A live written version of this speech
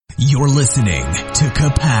You're listening to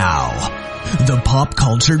Kapow, the pop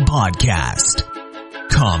culture podcast.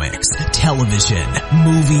 Comics, television,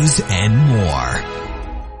 movies, and more.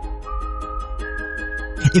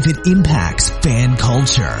 If it impacts fan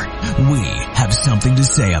culture, we have something to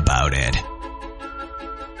say about it.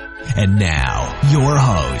 And now, your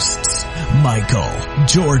hosts, Michael,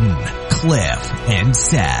 Jordan, Cliff, and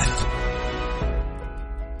Seth.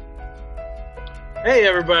 Hey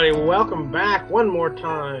everybody, welcome back one more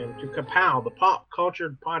time to Kapow, the pop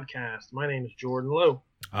culture podcast. My name is Jordan Lowe.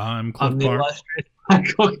 I'm Cliff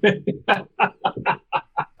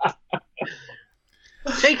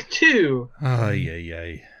Take two.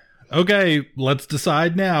 Ay. Okay, let's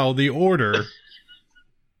decide now the order.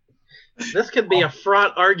 This could be a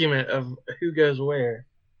fraught argument of who goes where.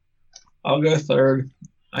 I'll go third.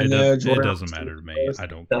 I know It doesn't matter to me. I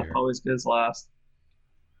don't care. Always goes last.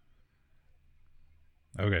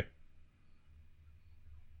 Okay.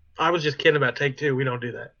 I was just kidding about take two. We don't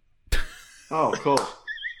do that. Oh, cool.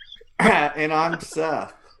 And I'm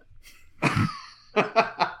Seth.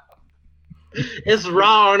 It's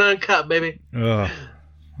raw and uncut, baby. Ugh,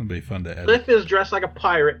 it'll be fun to edit. Cliff is dressed like a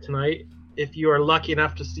pirate tonight. If you are lucky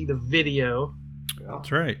enough to see the video,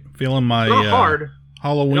 That's right. Feeling my it's not hard.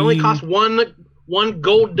 Halloween. It only costs one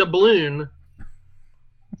gold doubloon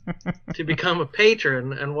to become a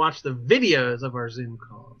patron and watch the videos of our Zoom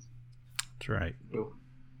calls. That's right. Ooh.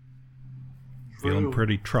 Feeling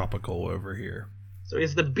pretty tropical over here. So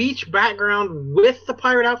is the beach background with the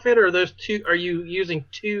pirate outfit, or are you using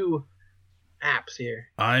two apps here?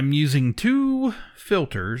 I'm using two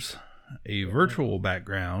filters, a virtual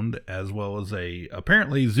background as well as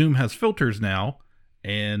apparently Zoom has filters now,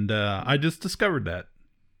 and I just discovered that.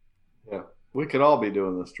 Yeah, we could all be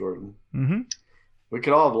doing this, Jordan. Mm-hmm. We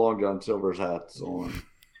could all have Long John Silver's hats on.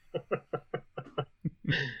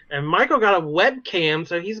 And Michael got a webcam,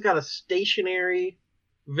 so he's got a stationary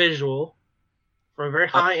visual from a very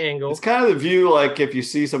high angle. It's kind of the view like if you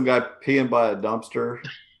see some guy peeing by a dumpster.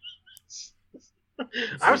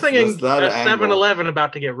 I was thinking a that 7-Eleven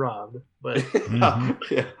about to get robbed, but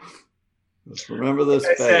Yeah. Just remember this.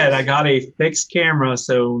 Like I said, I got a fixed camera,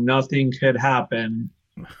 so nothing could happen.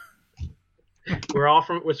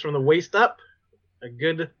 was from the waist up. A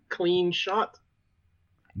good clean shot.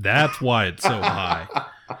 That's why it's so high.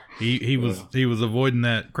 He was avoiding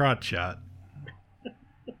that crotch shot.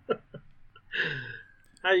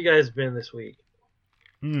 How you guys been this week?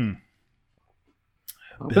 Been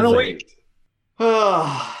a week.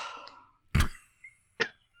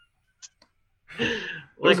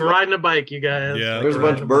 Like riding a bike, you guys. Yeah. There's a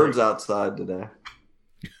bunch of birds outside today.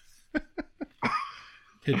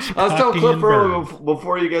 I was telling Cliff earlier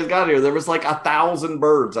before you guys got here, there was like 1,000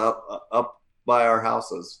 birds up by our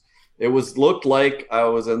houses. It looked like I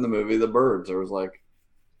was in the movie The Birds. There was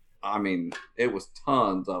it was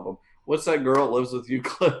tons of them. What's that girl that lives with you,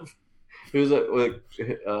 Cliff? Who's it?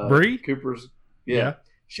 Bree? Cooper's. Yeah.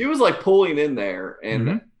 She was like pulling in there,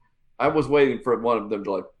 and I was waiting for one of them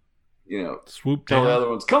to swoop tell down. the other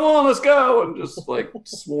ones, "Come on, let's go," and just like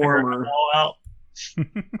swarm her. All out.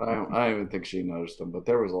 I don't even think she noticed them, but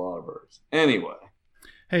there was a lot of birds. Anyway.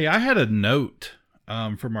 Hey, I had a note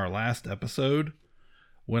from our last episode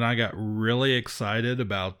when I got really excited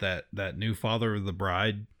about that new Father of the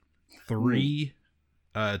Bride 3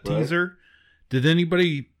 teaser. Right. Did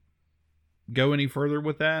anybody go any further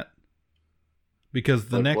with that? Because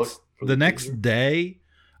the next day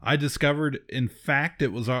I discovered, in fact,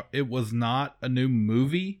 it was not a new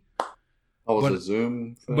movie. Oh, it was a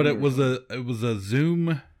Zoom thing? But it was a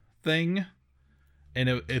Zoom thing, and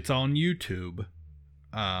it's on YouTube,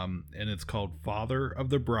 and it's called Father of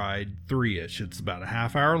the Bride 3-ish. It's about a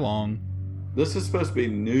half hour long. This is supposed to be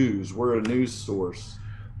news. We're a news source.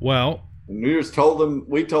 Well, we told them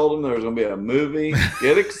there was going to be a movie.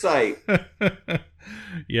 Get excited.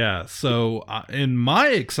 Yeah, so in my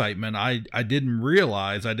excitement, I didn't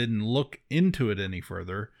realize, I didn't look into it any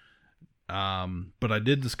further. But I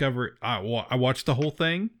did discover, I watched the whole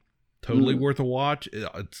thing. Totally worth a watch.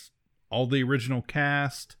 It's all the original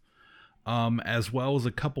cast, as well as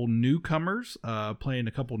a couple newcomers, playing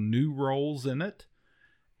a couple new roles in it.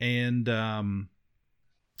 And,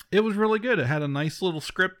 it was really good. It had a nice little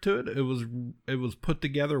script to it. It was put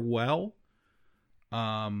together well.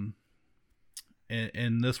 And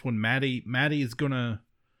this one, Maddie is gonna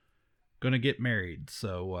get married.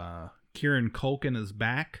 So, Kieran Culkin is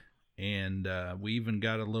back. And we even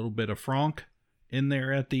got a little bit of Franck in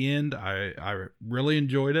there at the end. I really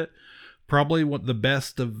enjoyed it. Probably the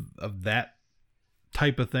best of that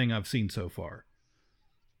type of thing I've seen so far.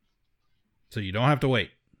 So you don't have to wait.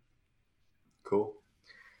 Cool.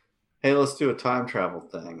 Hey, let's do a time travel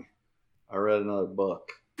thing. I read another book.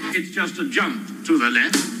 It's just a jump to the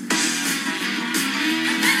left.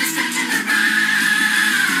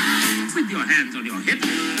 With your hands on your hips.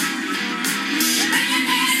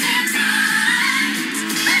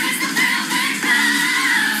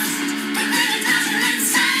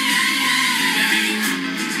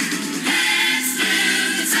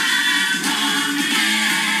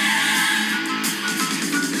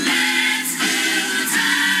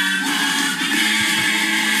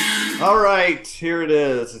 All right, here it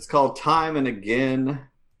is. It's called Time and Again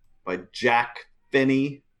by Jack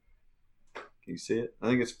Finney. Can you see it? I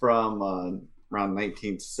think it's from around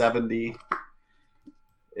 1970.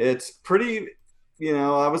 It's pretty,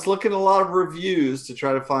 I was looking at a lot of reviews to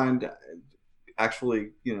try to find actually,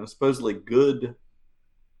 supposedly good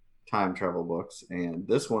time travel books. And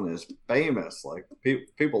this one is famous. Like,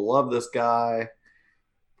 people love this guy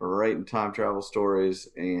for writing time travel stories.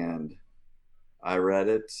 And I read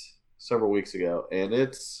it several weeks ago, and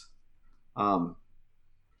it's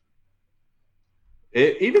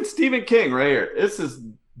even Stephen King right here. This is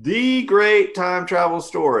the great time travel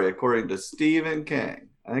story according to Stephen King.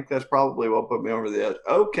 I think that's probably what put me over the edge.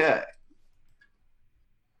 Okay.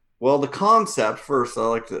 Well, the concept first, I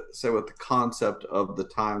like to say what the concept of the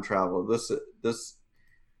time travel. The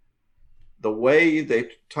way they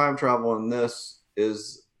time travel in this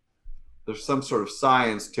is there's some sort of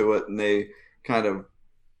science to it, and they kind of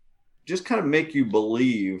make you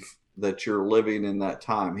believe that you're living in that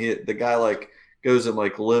time. The guy goes and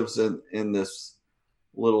lives in this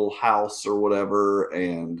little house or whatever,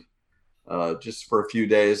 and just for a few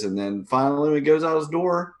days, and then finally when he goes out his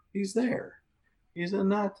door, he's there. He's in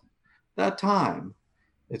that time.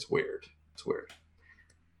 It's weird.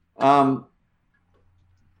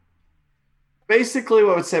 Basically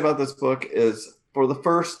what I would say about this book is for the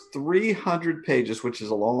first 300 pages, which is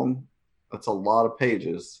that's a lot of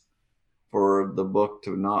pages for the book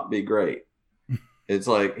to not be great. It's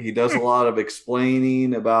like he does a lot of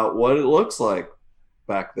explaining about what it looks like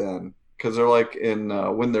back then, because they're like in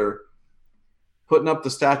when they're putting up the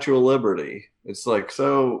Statue of Liberty. It's like,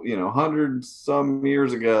 so 100 some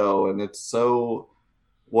years ago, and it's so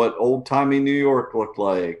what old timey New York looked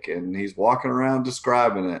like, and he's walking around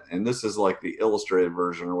describing it. And this is like the illustrated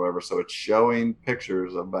version or whatever, so it's showing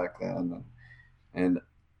pictures of back then, and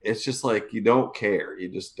it's just like you don't care. You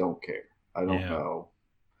just don't care. I don't know.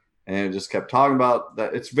 And it just kept talking about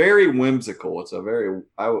that. It's very whimsical. It's definitely,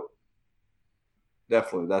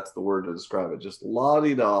 that's the word to describe it. Just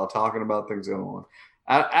la-di-da, talking about things going on.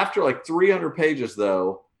 After like 300 pages,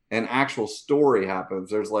 though, an actual story happens.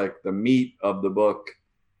 There's like the meat of the book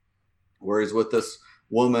where he's with this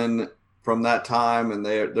woman from that time, and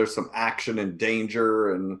there's some action and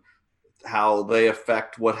danger and how they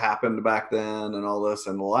affect what happened back then and all this.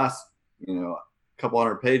 And the last, couple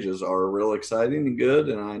hundred pages are real exciting and good,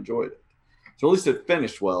 and I enjoyed it. So at least it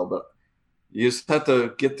finished well, but you just have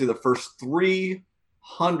to get through the first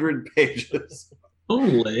 300 pages.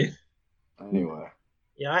 Only. Anyway.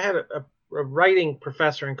 Yeah, I had a writing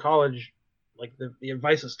professor in college. Like the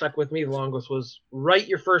advice that stuck with me the longest was write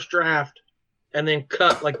your first draft and then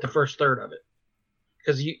cut like the first third of it.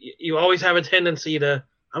 Because you always have a tendency to,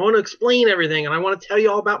 I want to explain everything and I want to tell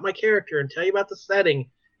you all about my character and tell you about the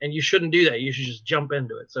setting. And you shouldn't do that. You should just jump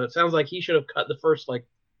into it. So it sounds like he should have cut the first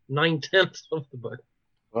 9/10 of the book.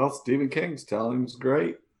 Well, Stephen King's telling him it's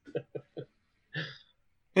great.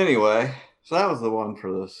 Anyway, so that was the one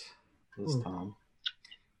for this time.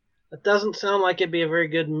 That doesn't sound like it'd be a very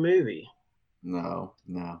good movie. No.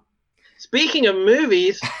 Speaking of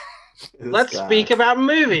movies, let's speak about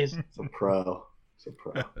movies. It's a pro.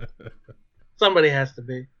 Somebody has to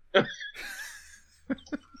be.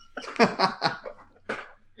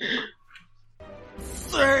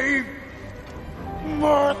 Save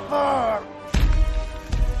Martha!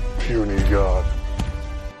 Puny God.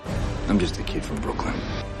 I'm just a kid from Brooklyn.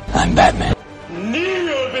 I'm Batman.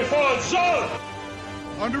 Kneel before Zod!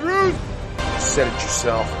 On the roof! Said it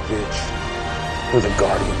yourself, bitch. We're the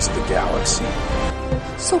Guardians of the Galaxy.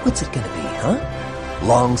 So what's it gonna be, huh?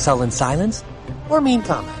 Long sullen silence? Or mean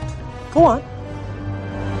comment? Go on.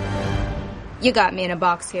 You got me in a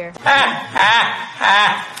box here.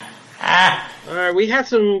 All right, we had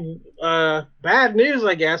some bad news,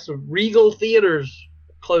 I guess, of Regal Theaters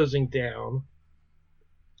closing down.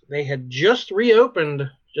 They had just reopened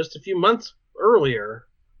just a few months earlier,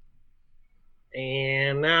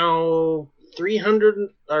 and now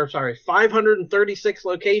 536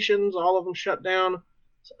 locations, all of them shut down,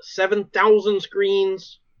 7,000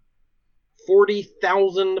 screens,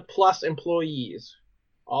 40,000 plus employees,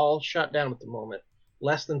 all shut down at the moment,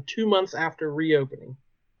 less than 2 months after reopening.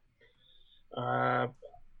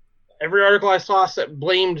 Every article I saw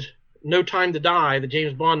blamed No Time to Die, the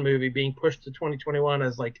James Bond movie, being pushed to 2021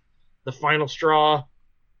 as like the final straw.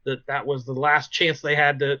 That was the last chance they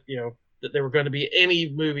had to, that there were going to be any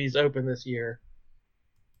movies open this year.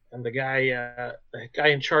 And the guy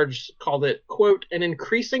in charge called it, quote, an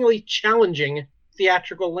increasingly challenging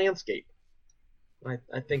theatrical landscape.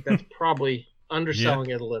 I think that's probably underselling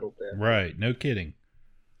it a little bit. Right. No kidding.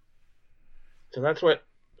 So that's what,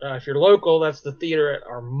 if you're local, that's the theater at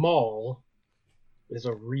our mall. Is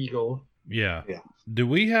a Regal. Yeah. Do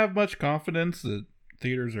we have much confidence that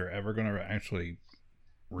theaters are ever going to actually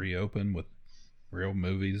reopen with real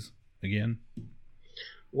movies again?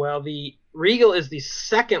 Well, the Regal is the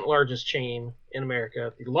second largest chain in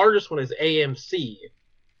America. The largest one is AMC,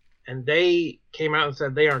 and they came out and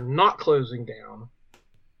said they are not closing down.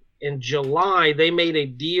 In July, they made a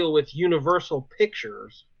deal with Universal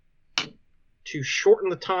Pictures to shorten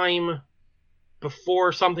the time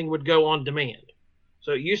before something would go on demand.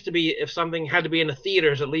 So it used to be if something had to be in the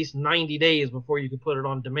theaters at least 90 days before you could put it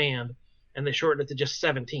on demand, and they shortened it to just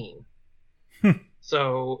 17.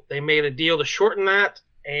 So they made a deal to shorten that,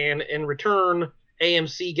 and in return,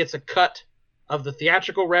 AMC gets a cut of the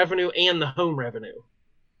theatrical revenue and the home revenue.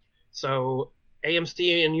 So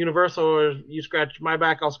AMC and Universal are, you scratch my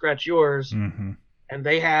back, I'll scratch yours. Mm-hmm. And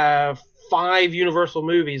they have 5 Universal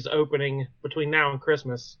movies opening between now and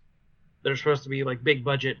Christmas. They're supposed to be like big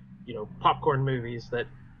budget, popcorn movies that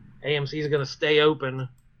AMC is going to stay open,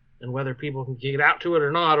 and whether people can get out to it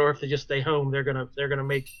or not, or if they just stay home, they're gonna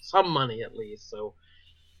make some money at least. So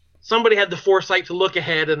somebody had the foresight to look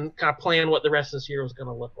ahead and kind of plan what the rest of this year was going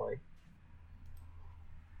to look like.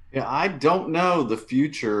 Yeah, I don't know the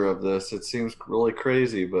future of this. It seems really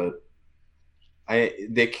crazy, but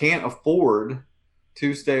they can't afford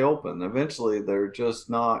to stay open. Eventually, they're just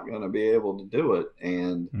not going to be able to do it,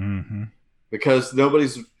 and because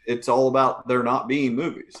it's all about there not being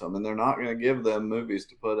movies. I mean, they're not going to give them movies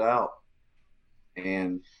to put out,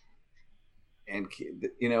 and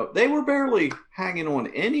they were barely hanging on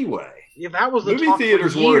anyway. Yeah, that was the movie talk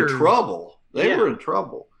theaters for were years. in trouble. They were in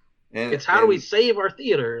trouble. And it's how do we save our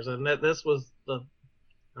theaters? And this was I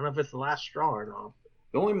don't know if it's the last straw or not.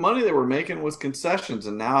 The only money they were making was concessions,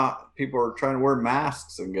 and now people are trying to wear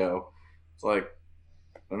masks and go. It's like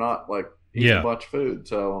they're not like eating a bunch of food,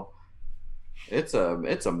 so it's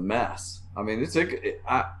a mess. I mean,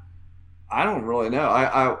 I don't really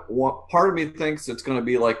know. Part of me thinks it's going to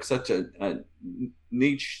be like such a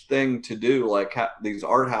niche thing to do, like these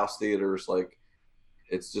art house theaters. Like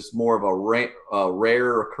it's just more of a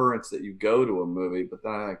rare occurrence that you go to a movie, but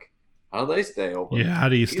then like. How do they stay open? Yeah, how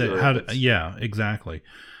do you stay? Yeah, exactly.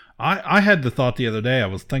 I had the thought the other day. I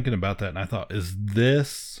was thinking about that, and I thought, is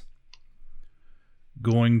this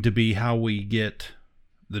going to be how we get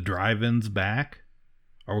the drive-ins back?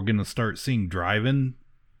 Are we going to start seeing drive-in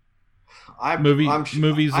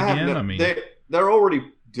movies again? I mean, they're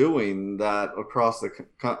already doing that across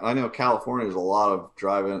I know California has a lot of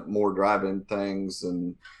more drive-in things,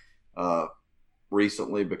 and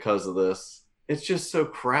recently because of this. It's just so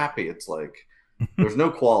crappy. It's like there's no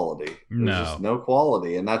quality. There's just no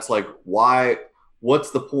quality. And that's like, why?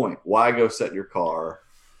 What's the point? Why go sit in your car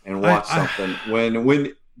and watch something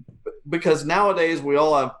when because nowadays we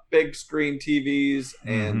all have big screen TVs,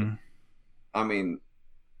 and I mean,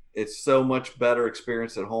 it's so much better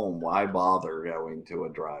experience at home. Why bother going to a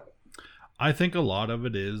drive-in? I think a lot of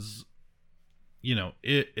it is,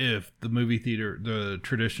 if the movie theater, the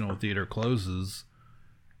traditional theater closes,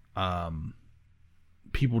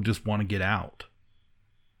 people just want to get out.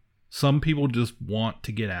 Some people just want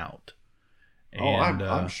to get out. And,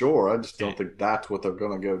 I'm sure. I just don't think that's what they're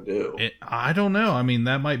going to go do. I don't know. I mean,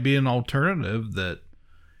 that might be an alternative that,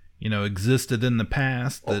 existed in the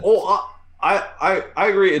past. I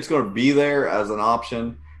agree. It's going to be there as an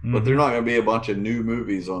option, but there's not going to be a bunch of new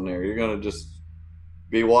movies on there. You're going to just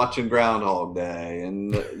be watching Groundhog Day,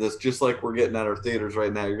 and that's just like we're getting at our theaters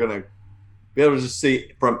right now. You're going to be able to just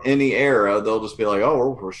see from any era. They'll just be like, oh,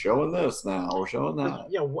 we're showing this now. We're showing that.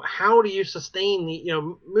 Yeah. How do you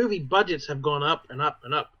sustain movie budgets have gone up and up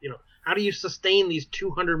and up. How do you sustain these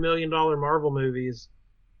 $200 million Marvel movies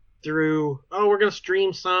through, we're going to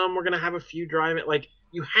stream some, we're going to have a few drive-in. Like,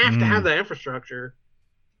 you have to have that infrastructure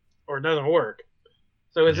or it doesn't work.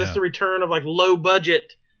 So is this the return of like low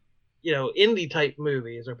budget, indie type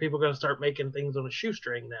movies? Are people going to start making things on a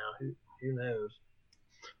shoestring now? Who knows?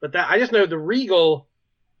 But I just know the Regal,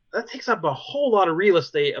 that takes up a whole lot of real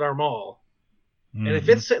estate at our mall. And if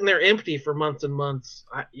it's sitting there empty for months and months,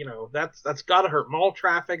 that's got to hurt mall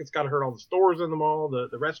traffic. It's got to hurt all the stores in the mall,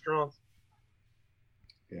 the restaurants.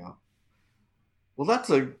 Yeah. Well, that's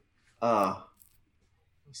a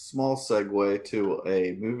small segue to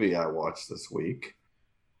a movie I watched this week.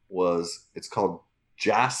 It's called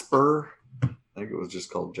Jasper. I think it was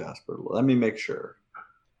just called Jasper. Let me make sure.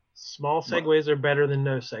 Small segues are better than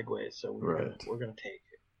no segues, so we're gonna take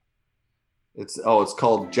it. It's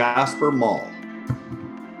called Jasper Mall.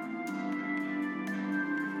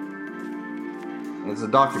 It's a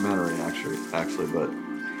documentary actually, but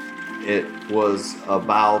it was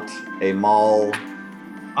about a mall.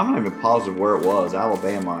 I'm not even positive where it was.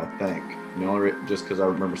 Alabama, I think. Just because I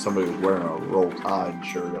remember somebody was wearing a Roll Tide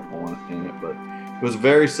shirt in it, but it was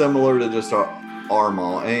very similar to just our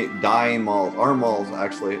mall. Dying malls. Our mall's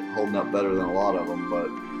actually holding up better than a lot of them, but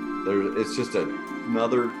it's just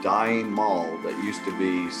another dying mall that used to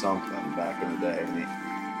be something back in the day,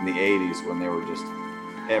 in the 80s, when they were just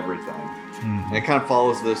everything. And it kind of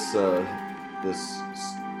follows this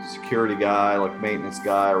security guy, like maintenance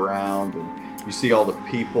guy around, and you see all the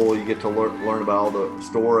people. You get to learn about all the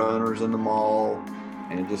store owners in the mall,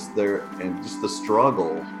 and just the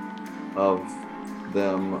struggle of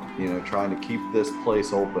them, trying to keep this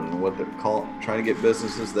place open, and what they're trying to get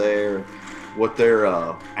businesses there, what their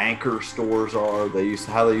anchor stores are. How they used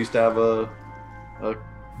to have a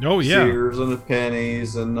Sears and a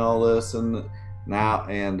Penny's and all this, and now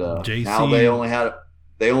now they only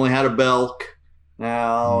had a Belk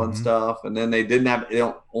now and stuff, and then they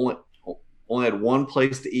only had one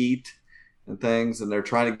place to eat and things, and they're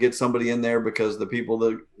trying to get somebody in there because the people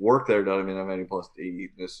that work there don't even have any place to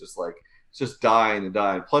eat, and it's just dying and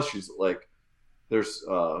dying. Plus, she's like, there's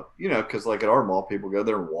because like at our mall, people go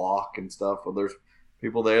there and walk and stuff. Well, there's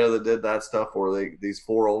people there that did that stuff, or these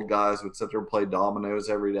 4 old guys would sit there and play dominoes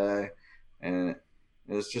every day, and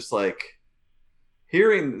it's just like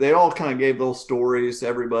hearing. They all kind of gave little stories,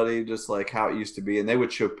 everybody, just like how it used to be, and they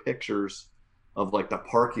would show pictures of like the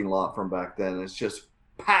parking lot from back then. It's just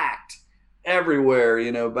packed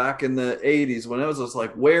everywhere, back in the 80s when it was just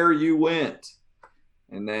like where you went.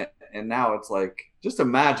 And now it's like, just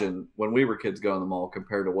imagine when we were kids going to the mall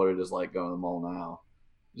compared to what it is like going to the mall now.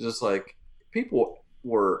 It's just like people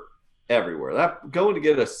were everywhere. That going to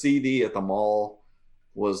get a CD at the mall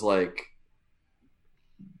was like,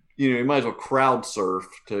 you might as well crowd surf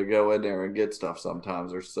to go in there and get stuff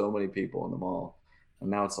sometimes. There's so many people in the mall. And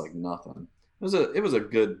now it's like nothing. It was a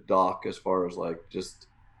good doc as far as like just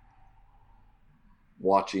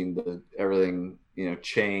watching everything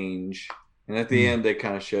change, and at the end they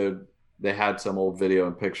kind of showed, they had some old video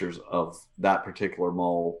and pictures of that particular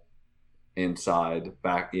mall inside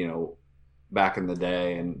back in the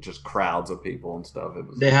day, and just crowds of people and stuff.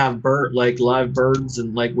 They have live birds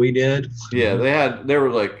and like we did. Yeah, they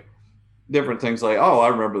were like different things, like, I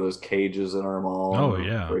remember those cages in our mall. Oh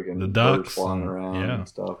yeah, the ducks flying around and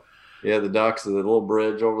stuff. Yeah, the ducks, the little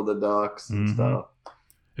bridge over the ducks and stuff.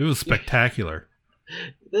 It was spectacular.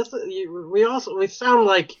 We sound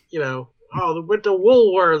like, we went to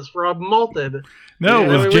Woolworths for a malted. No,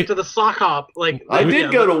 we went to the sock hop. Like I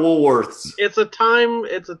did go to Woolworths. It's a time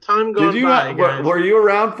going by. Were you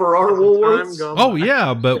around for our Woolworths? Oh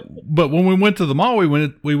yeah, but when we went to the mall, we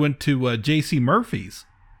went to J.C. Murphy's.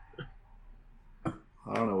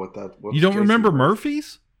 I don't know what that. You don't remember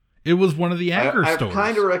Murphy's? It was one of the anchor stores. I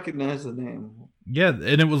kind of recognize the name. Yeah,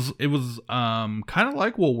 and it was kind of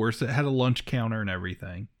like Woolworths. It had a lunch counter and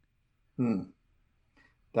everything.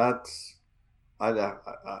 That's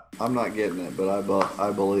I'm not getting it, but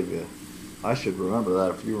I believe you. I should remember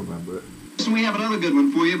that if you remember it. So we have another good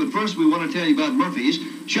one for you, but first we want to tell you about Murphy's.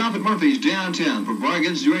 Shop at Murphy's downtown for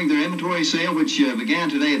bargains during their inventory sale, which began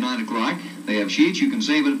today at 9 o'clock. They have sheets. You can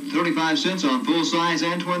save it 35 cents on full size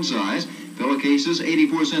and twin size. Pillowcases,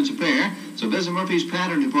 84 cents a pair. So visit Murphy's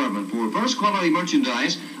pattern department for first quality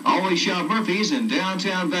merchandise. Always shop Murphy's in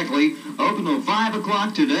downtown Beckley. Open till 5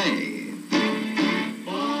 o'clock today.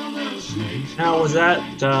 Now, was that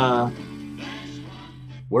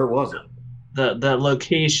where was it? That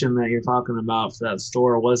location that you're talking about for that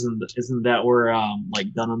store isn't that where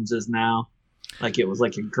like Dunham's is now? Like it was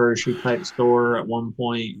like a grocery type store at one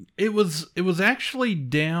point. It was actually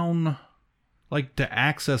down, like, to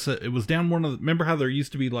access it. It was down one of the, remember how there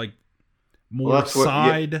used to be like more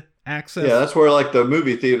access? Yeah, that's where like the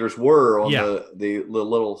movie theaters were on the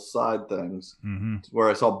little side things. It's where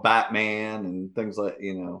I saw Batman and things like,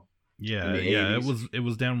 Yeah, it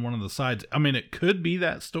was down one of the sides. I mean, it could be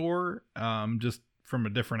that store, just from a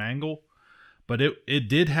different angle, but it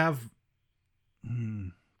did have,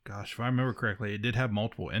 gosh, if I remember correctly, it did have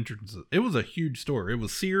multiple entrances. It was a huge store. It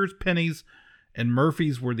was Sears, Penny's, and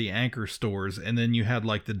Murphy's were the anchor stores, and then you had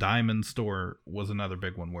like the Diamond store was another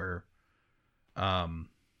big one where,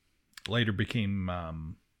 later became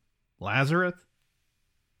Lazarus.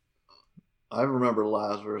 I remember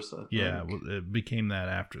Lazarus. Yeah, it became that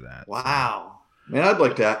after that. Wow, man, I'd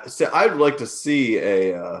like to see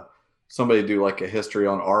a somebody do like a history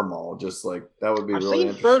on our mall. Just like that would be. I've really seen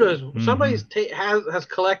interesting. photos. Mm-hmm. Somebody's has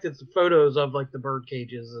collected some photos of like the bird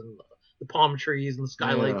cages and the palm trees and the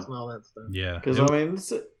skylights and all that stuff. Yeah, because I mean,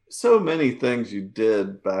 so many things you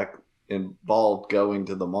did back involved going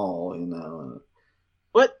to the mall, you know.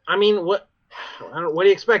 But I mean, what do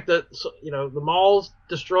you expect? The malls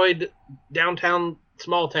destroyed downtown,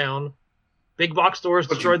 small town. Big box stores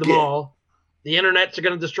destroyed the mall. The internets are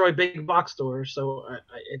going to destroy big box stores. So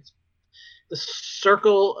it's the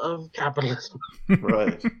circle of capitalism.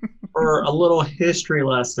 Right. For a little history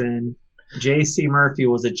lesson, J.C. Murphy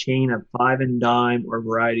was a chain of five and dime or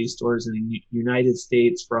variety stores in the United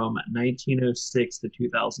States from 1906 to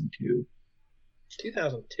 2002.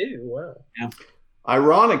 2002, wow. Yeah.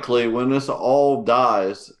 Ironically, when this all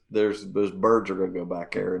dies, those birds are going to go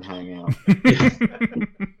back there and hang out.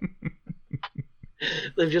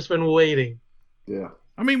 They've just been waiting. Yeah.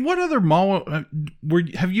 I mean, what other mall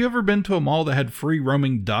have you ever been to a mall that had free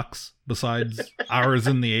roaming ducks besides ours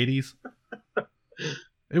in the 80s?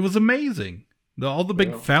 It was amazing. All the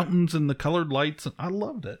big fountains and the colored lights. I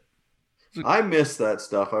loved it. I miss that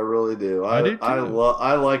stuff. I really do. I do too.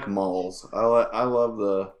 I like malls. I love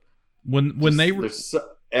the when they were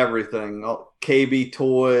everything. KB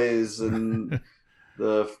Toys and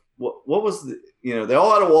the what was the they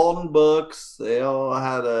all had a Walden Books. They all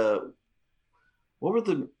had what were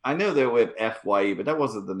the? I know they would FYE, but that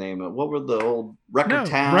wasn't the name of it. What were the old Record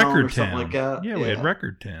Town or something like that? Yeah, we had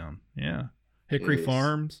Record Town. Yeah. Hickory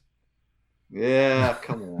Farms. Yeah,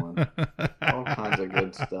 come on. All kinds of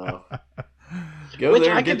good stuff. Go Which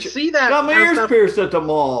there I could see that. Got my ears pierced at the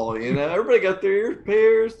mall, Everybody got their ears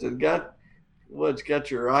pierced and got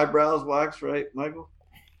your eyebrows waxed, right, Michael?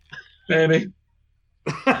 Maybe.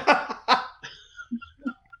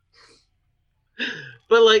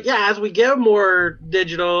 But as we get more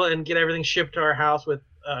digital and get everything shipped to our house with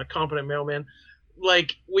competent mailman,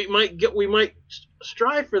 we might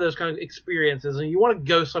strive for those kind of experiences, and you want to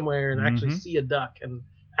go somewhere and actually see a duck and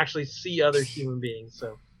actually see other human beings.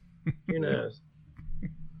 So who knows?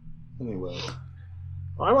 Anyway,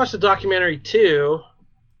 I watched a documentary too.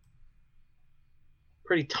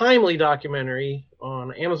 Pretty timely documentary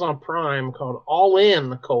on Amazon Prime called All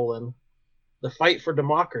In: The Fight for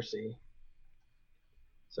Democracy.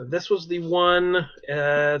 So this was the one.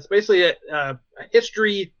 It's basically a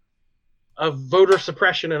history of voter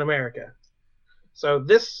suppression in America. So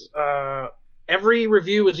this every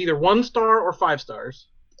review was either 1 star or 5 stars.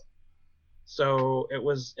 So it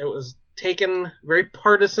was taken very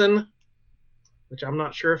partisan, which I'm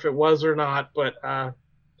not sure if it was or not, but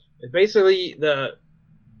it basically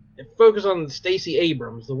it focused on Stacey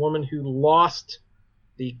Abrams, the woman who lost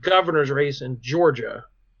the governor's race in Georgia.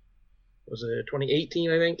 Was it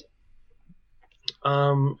 2018, I think?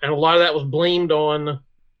 And a lot of that was blamed on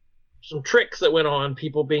some tricks that went on,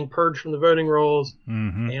 people being purged from the voting rolls.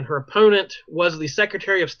 Mm-hmm. And her opponent was the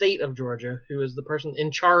Secretary of State of Georgia, who is the person in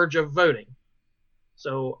charge of voting.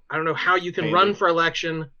 So I don't know how you can run for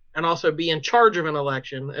election and also be in charge of an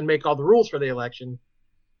election and make all the rules for the election.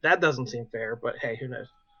 That doesn't seem fair, but hey, who knows?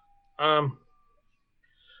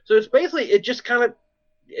 So it's basically, it just kind of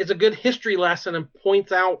is a good history lesson and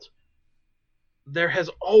points out there has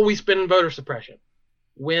always been voter suppression.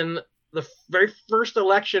 When the very first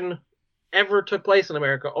election ever took place in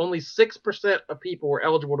America, only 6% of people were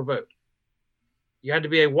eligible to vote. You had to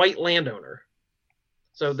be a white landowner.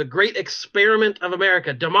 So the great experiment of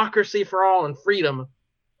America, democracy for all and freedom,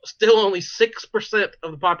 still only 6%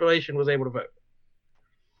 of the population was able to vote.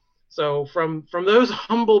 So from those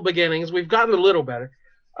humble beginnings, we've gotten a little better.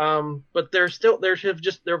 But there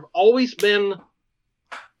have always been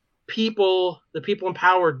the people in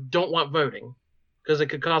power don't want voting because it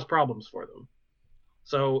could cause problems for them.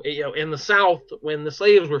 So, in the South, when the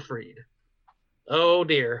slaves were freed, oh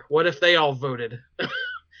dear, what if they all voted?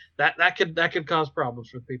 that could cause problems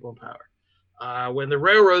for the people in power. When the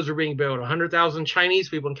railroads were being built, 100,000 Chinese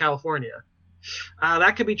people in California,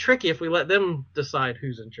 that could be tricky if we let them decide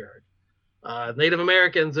who's in charge. Native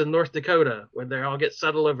Americans in North Dakota, when they all get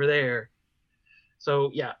settled over there. So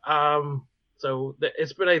yeah,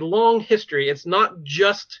 it's been a long history. It's not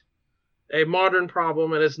just a modern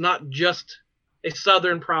problem, and it's not just a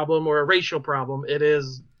Southern problem or a racial problem. It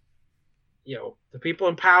is, the people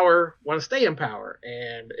in power want to stay in power,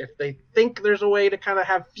 and if they think there's a way to kind of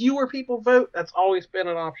have fewer people vote, that's always been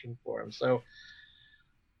an option for them. So,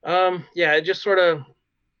 it just sort of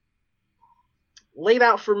laid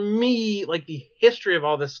out for me the history of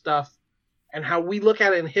all this stuff and how we look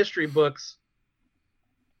at it in history books.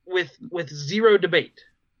 with zero debate.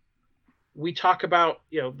 We talk about,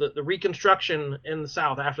 the Reconstruction in the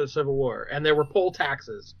South after the Civil War, and there were poll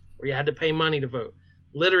taxes where you had to pay money to vote,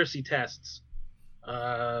 literacy tests,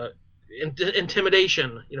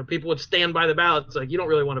 intimidation. People would stand by the ballots like, you don't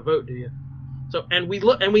really want to vote, do you? So, and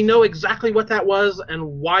we know exactly what that was and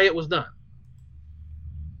why it was done.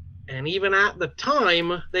 And even at the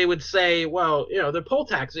time, they would say, well, the poll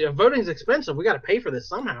tax, voting's expensive. We got to pay for this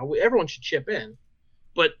somehow. Everyone should chip in.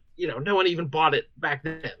 But, no one even bought it back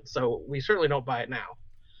then. So we certainly don't buy it now.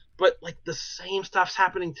 But, the same stuff's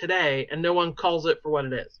happening today, and no one calls it for what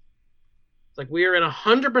it is. It's like we are in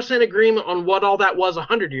 100% agreement on what all that was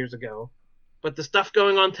 100 years ago. But the stuff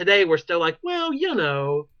going on today, we're still like, well,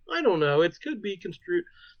 I don't know. It could be construed.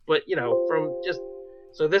 But,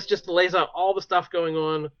 so this just lays out all the stuff going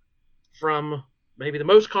on from maybe the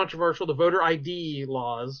most controversial, the voter ID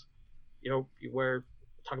laws, where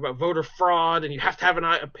talk about voter fraud and you have to have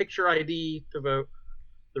a picture ID to vote.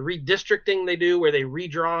 The redistricting they do where they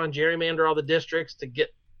redraw and gerrymander all the districts to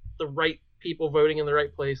get the right people voting in the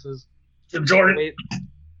right places. So Jordan,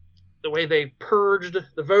 the way they purged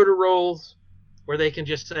the voter rolls where they can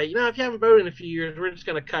just say, if you haven't voted in a few years, we're just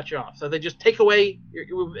going to cut you off. So they just take away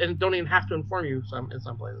and don't even have to inform you in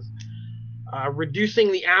some places.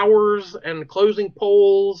 Reducing the hours and closing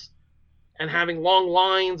polls and having long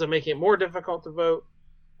lines and making it more difficult to vote.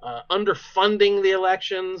 Underfunding the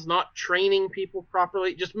elections, not training people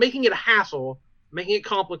properly, just making it a hassle, making it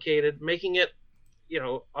complicated, making it,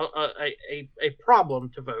 a problem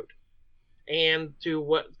to vote. And to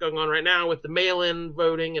what's going on right now with the mail-in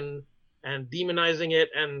voting and demonizing it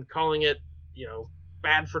and calling it,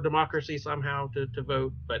 bad for democracy somehow to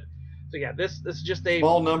vote. But so yeah, this is just a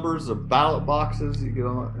small numbers of ballot boxes. You get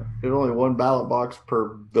only one ballot box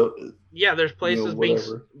per. Yeah, there's places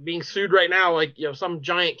being sued right now, like some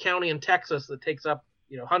giant county in Texas that takes up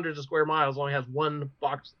hundreds of square miles only has one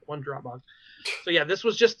drop box. So yeah, this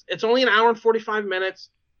was it's only an hour and 45 minutes,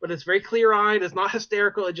 but it's very clear-eyed. It's not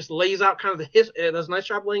hysterical. It just lays out kind of it does a nice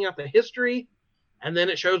job laying out the history, and then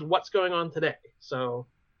it shows what's going on today. So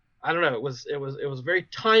I don't know. It was very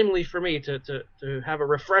timely for me to have a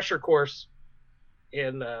refresher course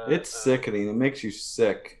in. It's sickening. It makes you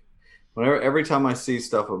sick. Every time I see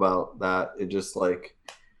stuff about that, it just we're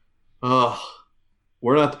not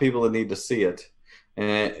the people that need to see it, and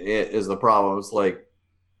it is the problem. It's like,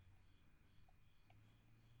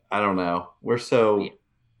 I don't know. We're so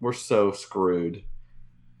screwed.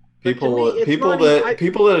 People that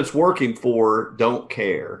it's working for don't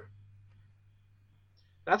care.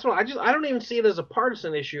 That's what I don't even see it as a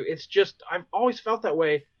partisan issue. It's just I've always felt that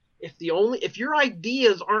way. If your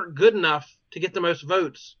ideas aren't good enough to get the most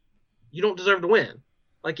votes, you don't deserve to win.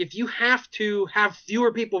 Like if you have to have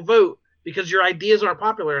fewer people vote because your ideas aren't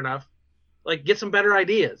popular enough, get some better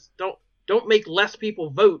ideas. Don't make less people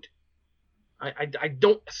vote. I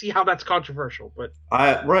don't see how that's controversial, but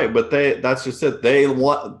that's just it. They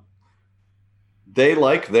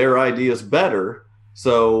like their ideas better,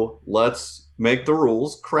 so let's make the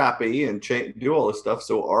rules crappy and do all this stuff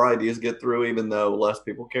so our ideas get through, even though less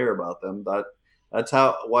people care about them. That's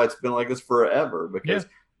why it's been like this forever, because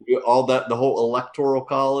all that, the whole electoral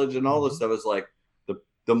college and all this stuff is like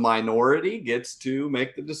the minority gets to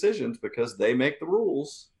make the decisions because they make the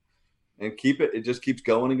rules and it just keeps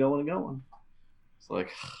going and going and going.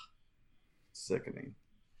 It's sickening.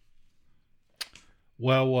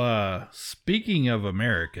 Well, speaking of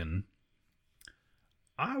American,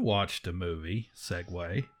 I watched a movie,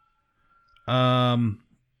 segue, about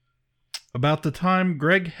the time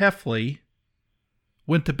Greg Heffley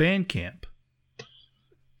went to band camp,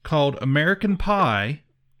 called American Pie,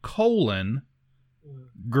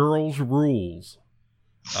 Girls Rules,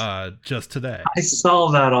 just today. I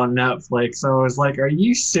saw that on Netflix. I was like, are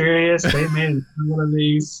you serious? They made one of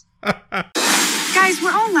these. Guys,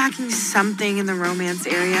 we're all lacking something in the romance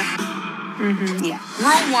area. Mm-hmm. Yeah.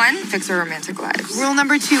 Rule 1, fix our romantic lives. Rule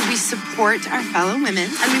number 2, we support our fellow women.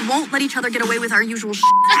 And we won't let each other get away with our usual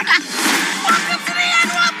Welcome to the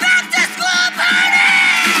annual back to school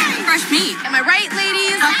party! Fresh meat. Am I right,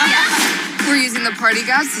 ladies? Yeah. We're using the party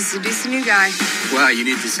gods to seduce a new guy. Wow, you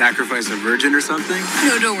need to sacrifice a virgin or something?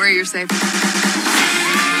 No, don't worry, you're safe. The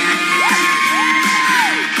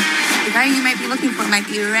guy you might be looking for might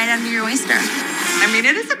be right under your oyster. I mean,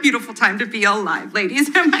 it is a beautiful time to be alive, ladies.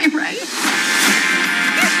 Am I right?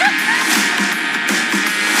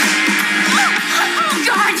 Oh,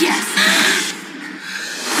 God, yes.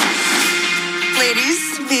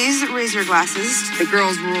 Ladies, please raise your glasses to the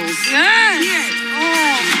girls' rules. Yes.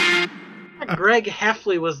 Oh. Greg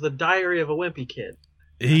Heffley was the Diary of a Wimpy Kid.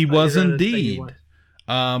 He was indeed.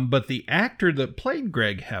 But the actor that played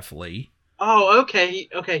Greg Heffley, okay,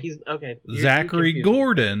 he's okay. Zachary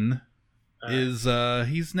Gordon, is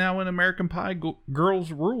he's now in American Pie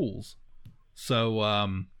Girls Rules. So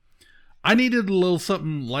I needed a little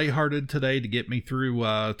something lighthearted today to get me through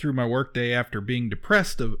my workday after being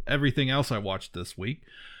depressed of everything else I watched this week.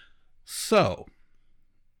 So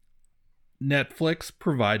Netflix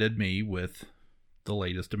provided me with the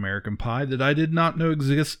latest American Pie that I did not know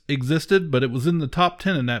existed, but it was in the top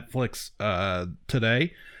 10 of Netflix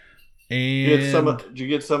today. And did you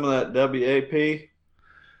get some of that WAP?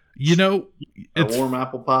 You know, it's a warm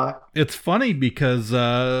apple pie. It's funny because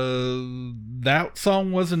that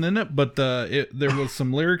song wasn't in it, but there was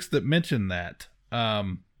some lyrics that mentioned that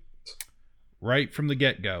right from the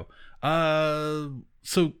get-go.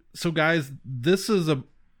 So guys,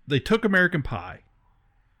 they took American Pie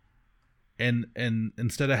and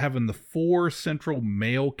instead of having the 4 central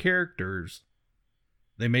male characters,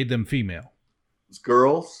 they made them female. It's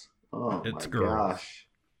girls. Oh, it's my girls. Gosh.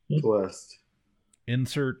 Twist.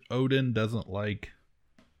 Insert Odin doesn't like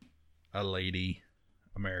a lady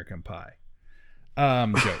American Pie.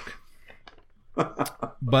 Joke.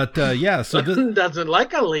 But yeah, so doesn't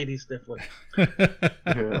like a lady Stifler.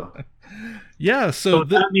 Yeah, so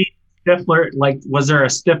that means Stifler, like, was there a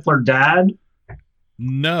Stifler dad?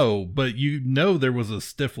 No, but there was a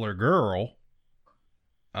Stifler girl.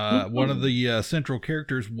 One of the central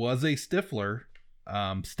characters was a Stifler.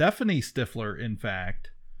 Stephanie Stifler, in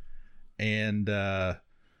fact. And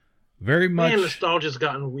very much... Man, nostalgia's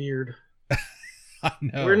gotten weird. I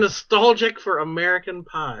know. We're nostalgic for American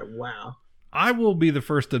Pie. Wow. I will be the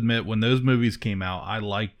first to admit, when those movies came out, I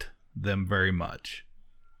liked them very much.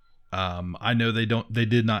 I know they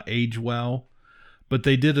did not age well, but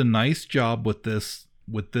they did a nice job with this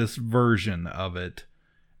version of it.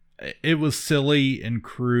 It was silly and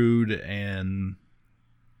crude and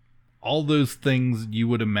all those things you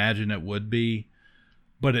would imagine it would be,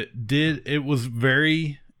 but it gave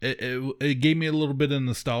me a little bit of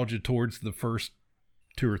nostalgia towards the first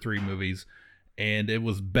 2 or 3 movies, and it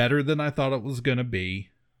was better than I thought it was going to be.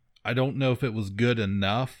 I don't know if it was good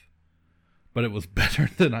enough, but it was better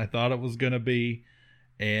than I thought it was going to be.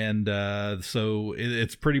 And so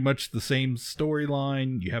it's pretty much the same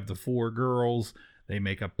storyline. You have the 4 girls. They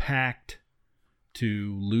make a pact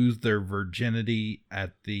to lose their virginity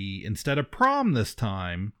instead of prom this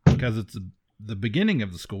time, because it's the beginning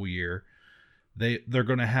of the school year. They're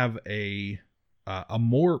going to have a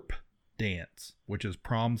morp dance, which is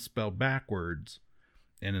prom spelled backwards.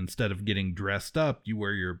 And instead of getting dressed up, you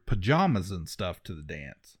wear your pajamas and stuff to the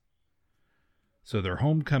dance. So their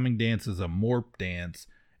homecoming dance is a morp dance,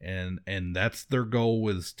 and that's their goal,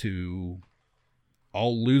 is to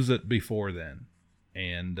all lose it before then.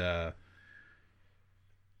 And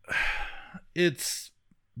it's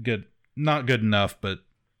good, not good enough, but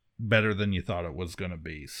better than you thought it was going to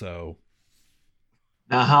be. So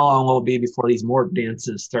now, how long will it be before these morp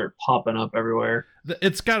dances start popping up everywhere?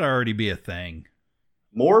 It's got to already be a thing.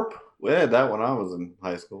 Morp? We had that when I was in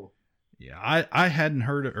high school. Yeah, I hadn't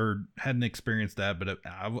heard or hadn't experienced that, but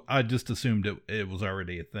I just assumed it was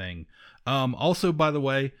already a thing. Also, by the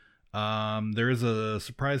way, there is a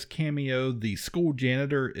surprise cameo. The school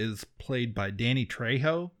janitor is played by Danny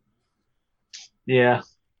Trejo. Yeah.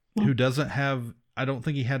 Who doesn't have... I don't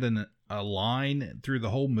think he had a line through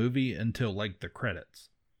the whole movie until like the credits.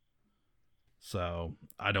 So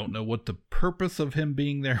I don't know what the purpose of him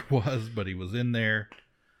being there was, but he was in there.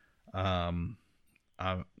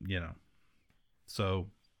 So.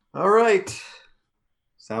 All right.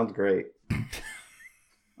 Sounds great.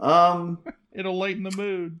 It'll lighten the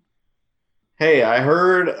mood. Hey, I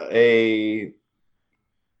heard a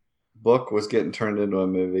book was getting turned into a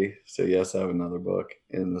movie. So yes, I have another book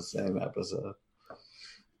in the same episode.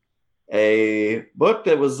 A book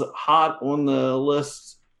that was hot on the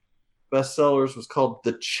list bestsellers was called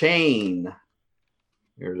The Chain.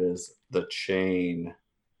 Here it is, The Chain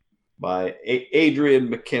by Adrian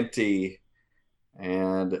McKenty.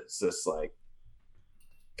 And it's just like,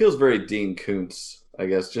 feels very Dean Koontz, I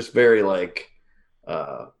guess. Just very like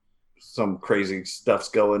some crazy stuff's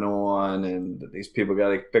going on, and these people got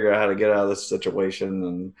to figure out how to get out of this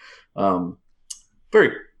situation. And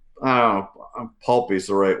very, I don't know, pulpy is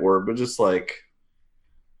the right word, but just like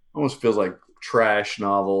almost feels like trash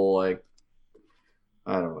novel. Like,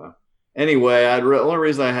 I don't know. Anyway, the only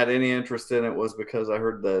reason I had any interest in it was because I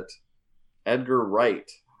heard that Edgar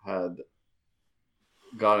Wright had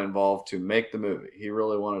got involved to make the movie. He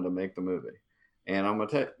really wanted to make the movie. And I'm going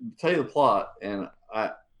to tell you the plot, and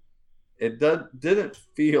it didn't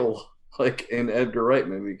feel like an Edgar Wright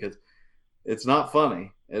movie, because It's not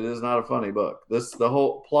funny. It is not a funny book. The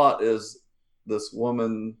whole plot is this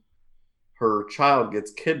woman, her child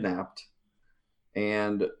gets kidnapped,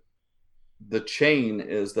 and the chain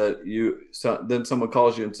is that then someone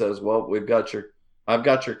calls you and says, well, I've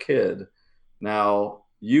got your kid. Now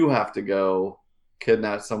you have to go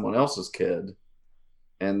kidnap someone else's kid,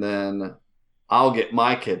 and then I'll get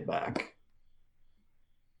my kid back.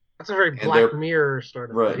 That's a very Black Mirror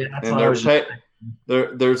sort of right. thing. And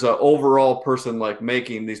there's an overall person like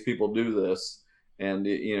making these people do this, and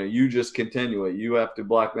you just continue it. You have to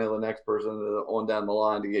blackmail the next person on down the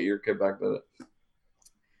line to get your kid back to it.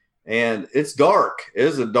 And it's dark. It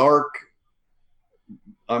is a dark.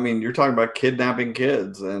 I mean, you're talking about kidnapping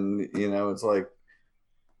kids, and it's like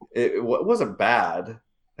it wasn't bad.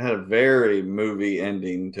 It had a very movie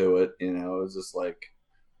ending to it. It was just like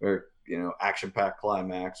very action-packed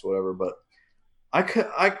climax, whatever. But I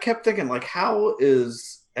kept thinking, like, how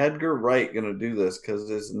is Edgar Wright going to do this? Because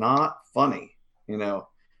it's not funny,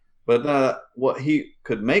 But what he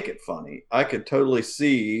could make it funny. I could totally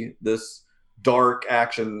see this dark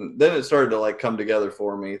action. Then it started to like come together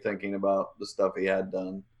for me, thinking about the stuff he had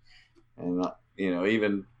done, and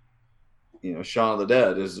even Shaun of the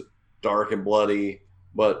Dead is dark and bloody,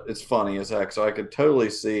 but it's funny as heck. So I could totally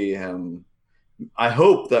see him. I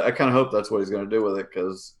kind of hope that's what he's going to do with it,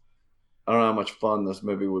 because I don't know how much fun this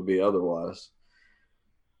movie would be otherwise.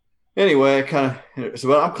 Anyway, but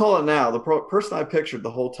I'm calling now. The person I pictured the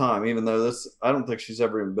whole time, even though I don't think she's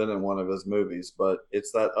ever even been in one of his movies, but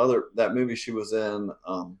it's that movie she was in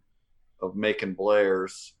of Macon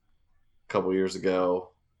Blair's a couple years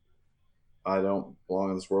ago. I Don't Belong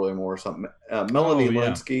in This World Anymore or something. Melanie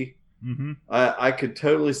Linsky. Mm-hmm. I could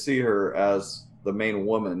totally see her as the main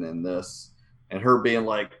woman in this, and her being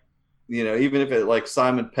like, even if it like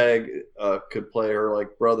Simon Pegg could play her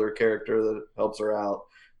like brother character that helps her out.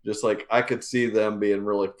 Just like I could see them being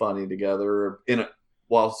really funny together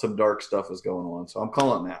while some dark stuff is going on. So I'm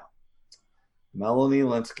calling it now. Melanie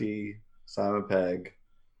Linsky, Simon Pegg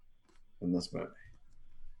in this movie.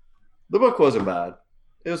 The book wasn't bad.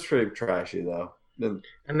 It was pretty trashy though.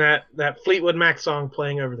 And that Fleetwood Mac song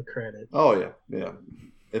playing over the credits. Oh yeah.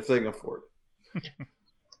 If they can afford it.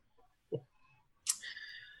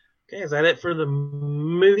 Okay, is that it for the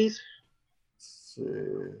movies? Let's see.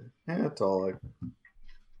 Yeah, that's all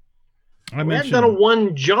We haven't done a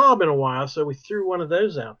one job in a while, so we threw one of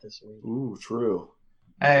those out this week. Ooh, true.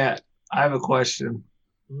 Hey, I have a question.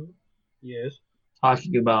 Mm-hmm. Yes.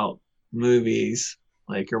 Talking about movies,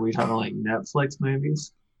 like, are we talking like Netflix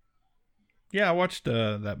movies? Yeah, I watched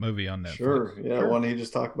that movie on Netflix. Sure. Yeah, one he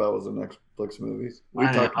just talked about was the Netflix movies. We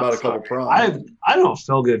talked about a couple prom. I don't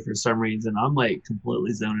feel good for some reason. I'm like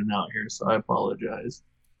completely zoning out here, so I apologize.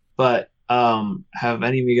 But have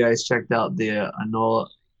any of you guys checked out the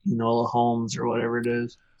Enola Holmes or whatever it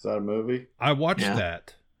is? Is that a movie? I watched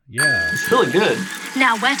that. Yeah. It's really good.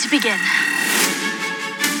 Now, where to begin?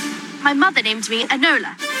 My mother named me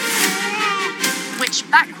Enola, which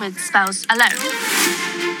backwards spells alone.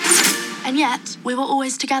 And yet, we were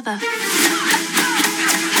always together. And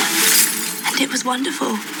it was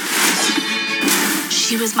wonderful.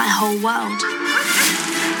 She was my whole world.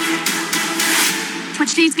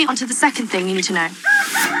 Which leads me on to the second thing you need to know.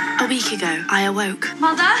 A week ago, I awoke.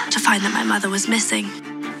 Mother? To find that my mother was missing,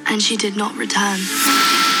 and she did not return.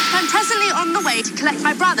 I'm presently on the way to collect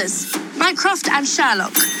my brothers, Mycroft and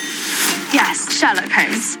Sherlock. Yes, Sherlock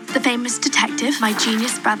Holmes, the famous detective, my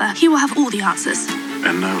genius brother. He will have all the answers.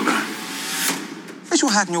 Enola. Where's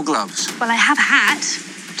your hat and your gloves? Well, I have a hat,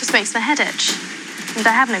 just makes my head itch. And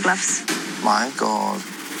I have no gloves. My God.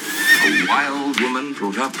 A wild woman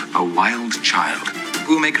brought up a wild child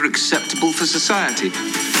who will make her acceptable for society.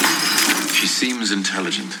 She seems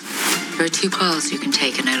intelligent. There are two paths you can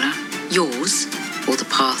take, Enola. Yours, or the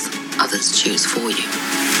path others choose for you.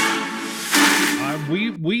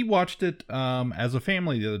 We watched it as a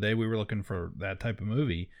family the other day. We were looking for that type of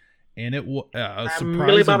movie, and it was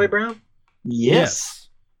Millie Bobby Brown. Yes.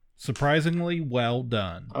 Surprisingly well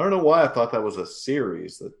done. I don't know why I thought that was a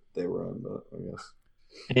series that they were on, but I guess.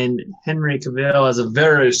 And Henry Cavill as a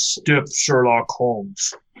very stiff Sherlock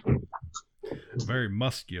Holmes. Very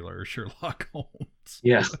muscular Sherlock Holmes.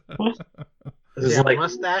 Yeah. Does he have a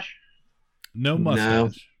mustache? No mustache.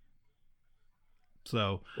 No.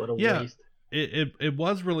 So what a waste. It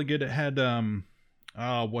was really good. It had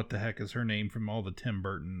what the heck is her name from all the Tim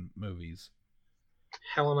Burton movies?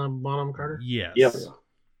 Helena Bonham Carter? Yes. Yep.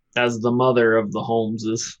 As the mother of the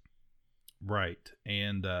Holmeses. Right.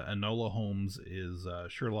 And Enola Holmes is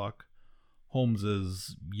Sherlock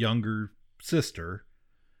Holmes's younger sister.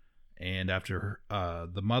 And after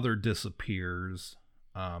the mother disappears,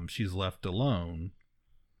 she's left alone,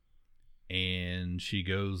 and she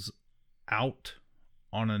goes out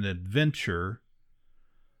on an adventure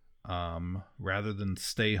rather than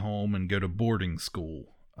stay home and go to boarding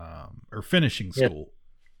school or finishing school. Yeah.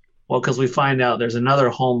 Well, because we find out there's another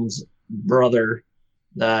Holmes brother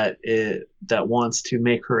that wants to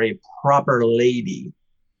make her a proper lady.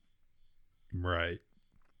 Right.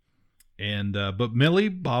 And but Millie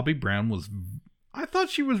Bobby Brown I thought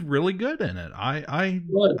she was really good in it. I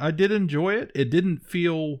did enjoy it. It didn't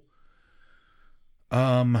feel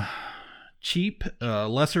cheap,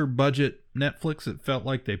 lesser budget Netflix. It felt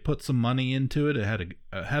like they put some money into it. It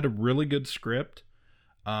had a really good script.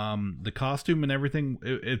 The costume and everything,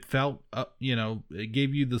 it felt it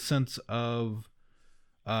gave you the sense of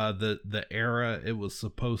the era it was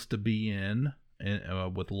supposed to be in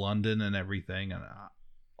with London and everything. And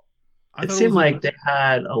it seemed like they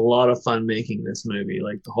had a lot of fun making this movie.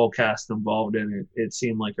 Like the whole cast involved in it, it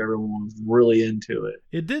seemed like everyone was really into it.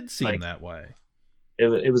 It did seem that way.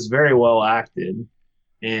 It was very well acted,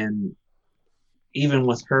 and even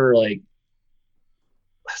with her, like,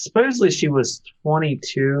 supposedly she was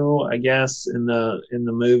 22, I guess, in the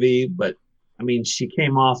movie, but I mean, she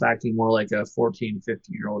came off acting more like a 14,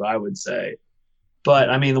 15-year-old, I would say. But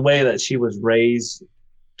I mean, the way that she was raised,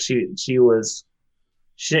 she didn't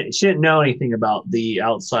know anything about the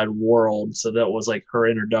outside world, so that was like her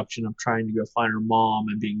introduction of trying to go find her mom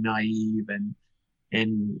and being naive and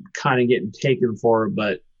kind of getting taken for her,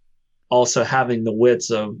 but also having the wits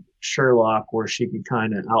of Sherlock, where she could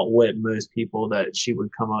kind of outwit most people that she would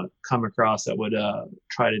come across that would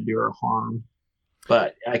try to do her harm.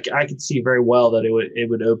 But I could see very well that it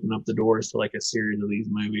would open up the doors to like a series of these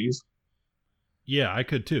movies. Yeah, I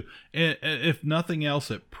could too. And if nothing else,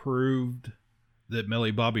 it proved that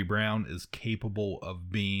Millie Bobby Brown is capable of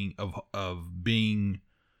being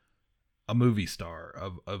a movie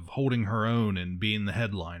star, of holding her own and being the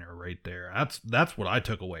headliner right there. That's what I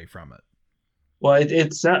took away from it. Well,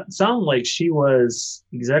 it sounded like she was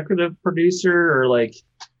executive producer, or like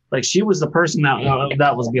she was the person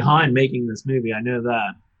that was behind making this movie. I know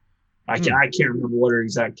that. I can't remember what her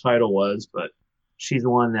exact title was, but she's the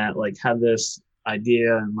one that like had this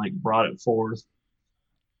idea and like brought it forth.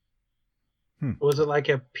 Was it like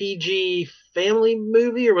a PG family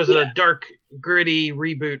movie, or was it a dark, gritty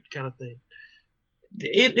reboot kind of thing?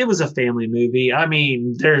 It was a family movie. I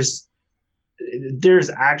mean, there's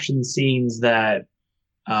action scenes that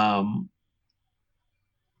there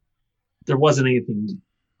wasn't anything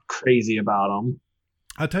crazy about them.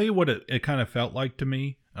 I'll tell you what it kind of felt like to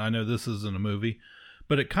me. I know this isn't a movie,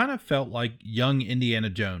 but it kind of felt like young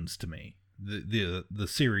Indiana Jones to me, the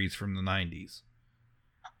series from the 90s.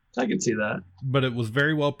 I can see that. But it was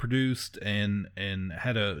very well produced and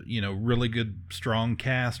had a really good strong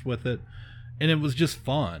cast with it, and it was just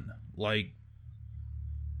fun. Like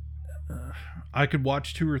I could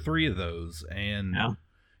watch 2 or 3 of those, and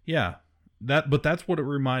but that's what it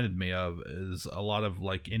reminded me of, is a lot of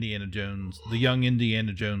like Indiana Jones, the young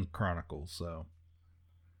Indiana Jones Chronicles. So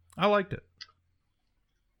I liked it.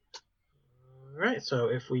 All right, so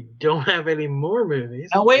if we don't have any more movies...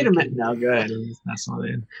 Now, wait a minute. Now, go ahead. That's not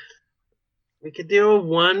it. We could do a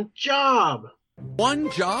one job. One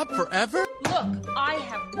job forever? Look, I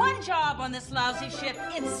have one job on this lousy ship.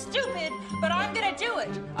 It's stupid, but I'm gonna do it,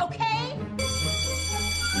 okay?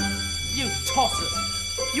 You tosser!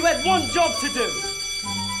 You had one job to do!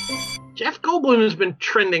 Jeff Goldblum has been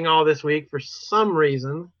trending all this week for some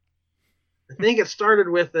reason. I think it started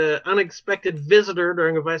with an unexpected visitor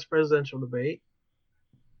during a vice presidential debate.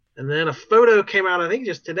 And then a photo came out, I think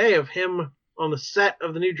just today, of him on the set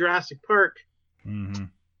of the new Jurassic Park. Mm-hmm.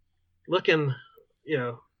 Looking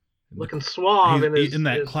suave in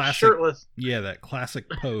that classic, shirtless. Yeah, that classic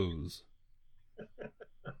pose.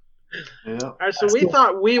 Yeah. All right, so we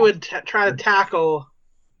thought we would try to tackle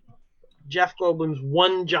Jeff Goldblum's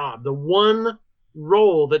one job, the one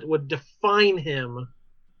role that would define him,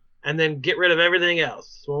 and then get rid of everything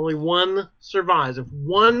else. So only one survives. If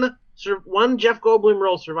one Jeff Goldblum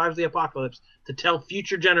role survives the apocalypse to tell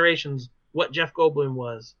future generations what Jeff Goldblum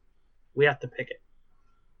was, we have to pick it.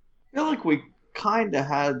 I feel like we kind of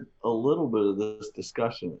had a little bit of this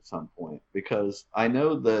discussion at some point, because I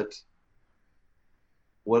know that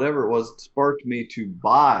whatever it was sparked me to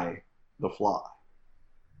buy The Fly.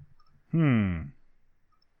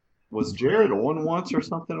 Was Jared on once or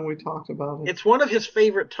something and we talked about it? It's one of his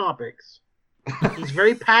favorite topics. He's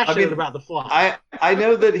very passionate about The Fly. I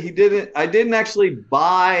know that I didn't actually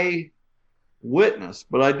buy Witness,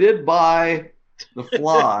 but I did buy The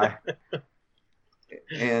Fly.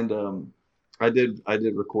 And I did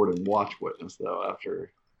record and watch Witness though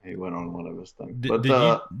after He went on one of his things.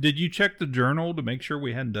 Did you check the journal to make sure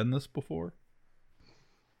we hadn't done this before?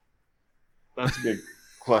 That's a good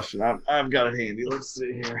question. I've got it handy. Let's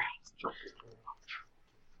see here.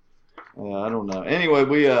 I don't know. Anyway,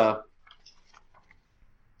 we I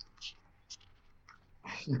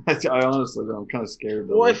honestly, I'm kind of scared.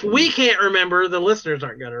 Well, if we can't remember, the listeners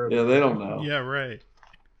aren't going to remember. Yeah, they don't know. Yeah, right.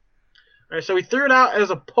 All right, so we threw it out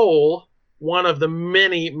as a poll, one of the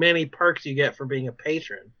many, many perks you get for being a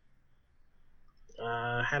patron.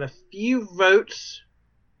 Had a few votes.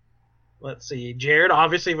 Let's see. Jared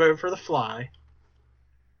obviously voted for The Fly.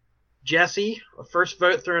 Jesse, a first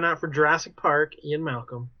vote thrown out for Jurassic Park, Ian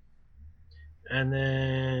Malcolm. And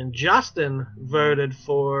then Justin voted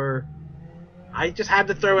for... I just had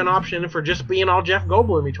to throw an option for just being all Jeff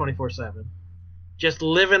Goldblum 24/7. Just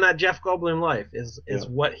living that Jeff Goldblum life is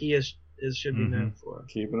what he should be known for.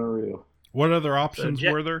 Keeping it real. What other options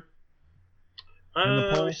were there?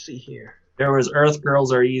 Let's see here. There was Earth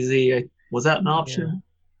Girls Are Easy. Was that an option?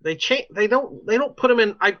 Yeah. They don't put them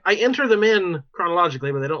in. I enter them in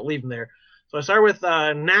chronologically, but they don't leave them there. So I start with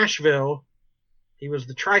Nashville. He was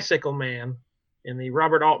the tricycle man in the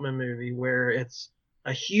Robert Altman movie, where it's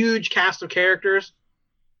a huge cast of characters,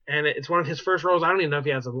 and it's one of his first roles. I don't even know if he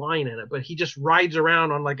has a line in it, but he just rides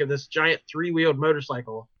around on like this giant 3-wheeled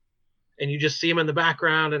motorcycle, and you just see him in the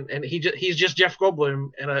background, and he's just Jeff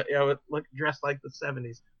Goldblum and dressed like the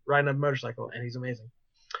 70s, riding a motorcycle, and he's amazing.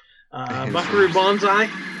 Buckaroo Banzai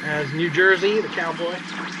as New Jersey, the cowboy.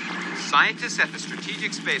 Scientists at the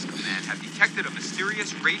Strategic Space Command have detected a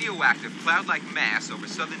mysterious radioactive cloud-like mass over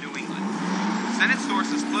southern New England. Senate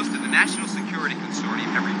sources close to the National Security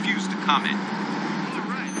Consortium have refused to comment. All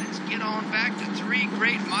right, let's get on back to 3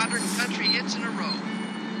 great modern country hits in a row.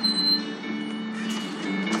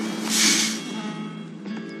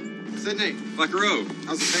 Sydney. Buckaroo.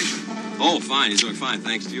 How's the patient? Oh, fine. He's doing fine,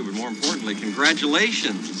 thanks to you. But more importantly,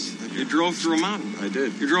 congratulations. You drove through a mountain. I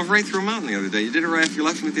did. You drove right through a mountain the other day. You did it right after you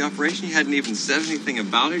left me with the operation. You hadn't even said anything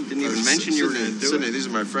about it. Didn't even mention you were going to do Sydney, it. These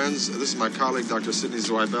are my friends. This is my colleague, Dr. Sidney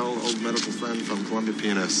Zweibel, old medical friend from Columbia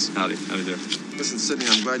PNS. Howdy do. Listen, Sydney,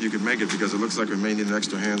 I'm glad you could make it because it looks like we may need an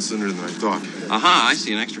extra hand sooner than I thought. Aha, I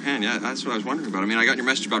see. An extra hand. Yeah, that's what I was wondering about. I mean, I got your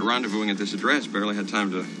message about rendezvousing at this address. Barely had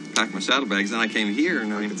time to pack my saddlebags. Then I came here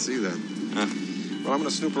and I can see that. Well, I'm going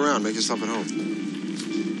to snoop around. Make yourself at home.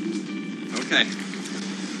 Okay.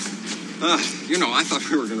 I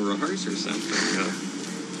thought we were going to rehearse or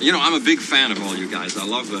something. I'm a big fan of all you guys. I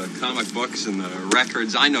love the comic books and the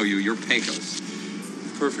records. I know you. You're Pecos.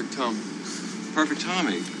 Perfect Tom. Perfect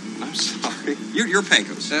Tommy. I'm sorry. You're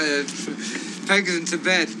Pecos. Pecos in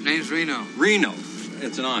Tibet. Name's Reno. Reno.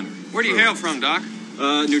 It's an honor. Where do you hail from, Doc?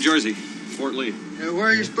 New Jersey. Fort Lee. Where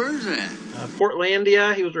are your Spurs at?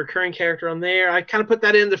 Portlandia. He was a recurring character on there. I kind of put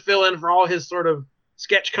that in to fill in for all his sort of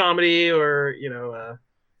sketch comedy or,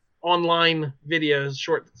 online videos,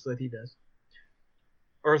 shorts that he does.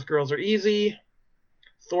 Earth Girls Are Easy.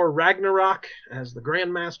 Thor Ragnarok as the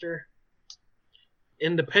Grandmaster.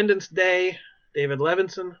 Independence Day, David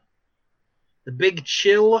Levinson. The Big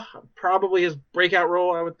Chill, probably his breakout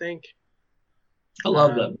role, I would think. I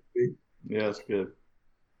love that movie. Yeah, it's good.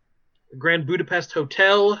 Grand Budapest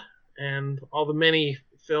Hotel, and all the many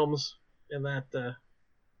films in that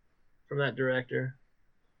from that director.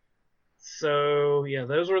 So yeah,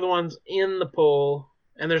 those were the ones in the poll.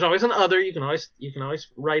 And there's always an other. You can always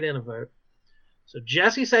write in a vote. So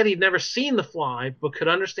Jesse said he'd never seen The Fly, but could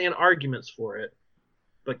understand arguments for it,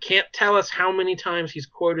 but can't tell us how many times he's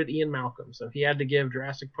quoted Ian Malcolm. So he had to give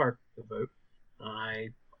Jurassic Park a vote.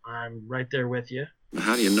 I'm right there with you.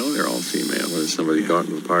 How do you know they're all female? Does somebody go out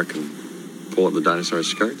in the park and pull up the dinosaur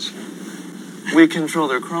skirts? We control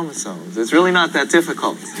their chromosomes. It's really not that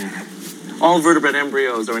difficult. All vertebrate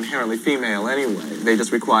embryos are inherently female anyway. They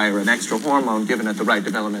just require an extra hormone given at the right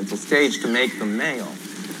developmental stage to make them male.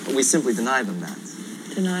 But we simply deny them that.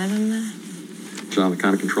 Deny them that? John, the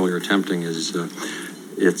kind of control you're attempting is,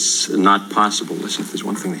 it's not possible. Listen, if there's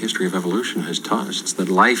one thing the history of evolution has taught us, it's that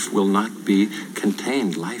life will not be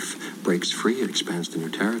contained. Life breaks free, it expands to new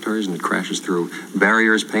territories, and it crashes through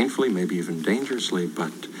barriers painfully, maybe even dangerously,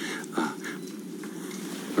 but,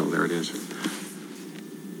 there it is.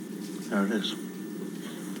 There it is.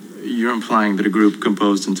 You're implying that a group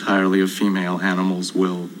composed entirely of female animals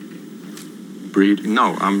will breed?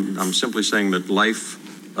 No, I'm simply saying that life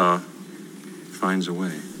finds a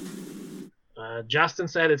way. Justin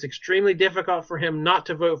said it's extremely difficult for him not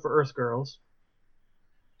to vote for Earth Girls.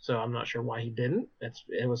 So I'm not sure why he didn't.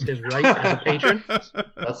 It was his right as a patron.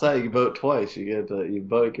 That's how you vote twice. You get you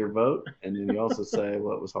vote your vote, and then you also say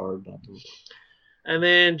what was hard not to vote. And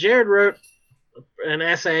then Jared wrote an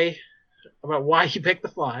essay about why he picked The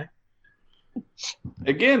Fly.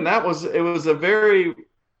 Again, it was a very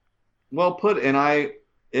well put, and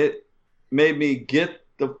it made me get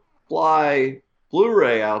The Fly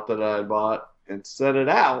Blu-ray out that I had bought and set it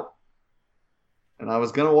out. And I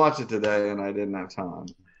was gonna watch it today, and I didn't have time.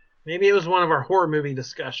 Maybe it was one of our horror movie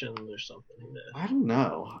discussions or something. I don't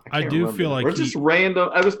know. I do feel like just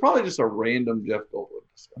random. It was probably just a random Jeff Goldblum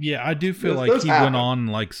discussion. Yeah, I do feel like he went on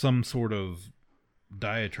like some sort of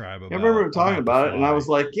diatribe about. I remember him talking about it, and I was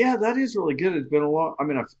like, "Yeah, that is really good." It's been a long. I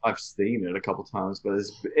mean, I've seen it a couple times, but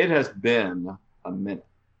it has been a minute,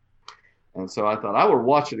 and so I thought I would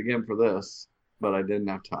watch it again for this, but I didn't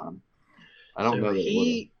have time. I don't know that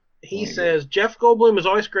he says Jeff Goldblum is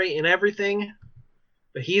always great in everything,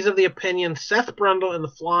 but he's of the opinion Seth Brundle in The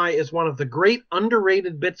Fly is one of the great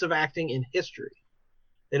underrated bits of acting in history.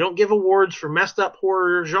 They don't give awards for messed up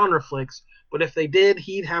horror genre flicks, but if they did,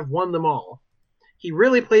 he'd have won them all. He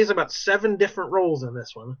really plays about 7 different roles in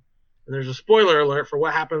this one. And there's a spoiler alert for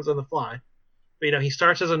what happens in The Fly. But, he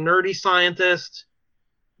starts as a nerdy scientist,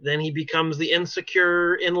 then he becomes the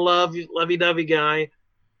insecure, in love, lovey-dovey guy,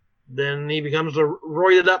 then he becomes a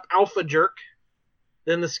roided up alpha jerk,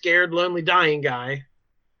 then the scared, lonely, dying guy,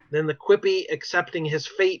 then the quippy, accepting his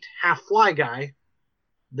fate, half-fly guy,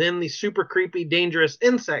 then the super creepy, dangerous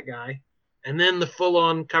insect guy, and then the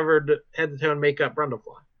full-on covered head-to-toe makeup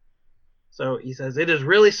Brundlefly. So he says, it is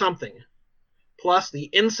really something. Plus the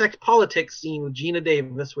insect politics scene with Gina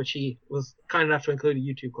Davis, which he was kind enough to include a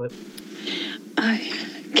YouTube clip. I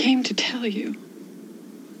came to tell you.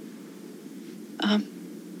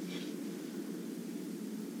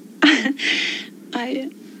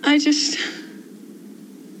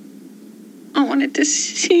 I wanted to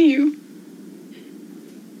see you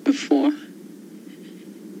before.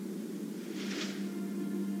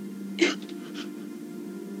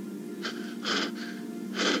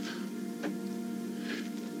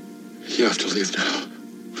 You have to leave now.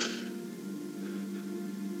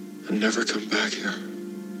 And never come back here.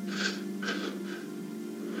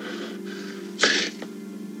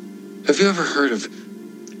 Have you ever heard of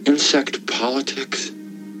insect politics?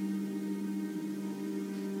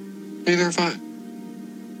 Neither have I.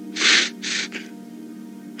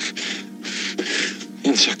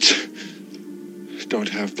 Insects don't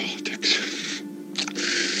have politics.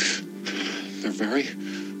 They're very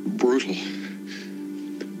brutal.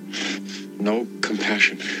 No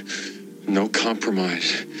compassion. No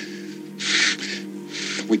compromise.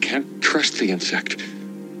 We can't trust the insect.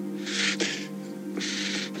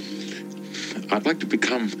 I'd like to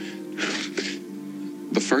become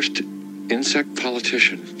the first insect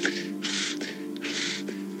politician.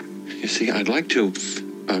 You see, I'd like to,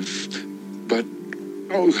 but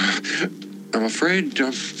I'm afraid.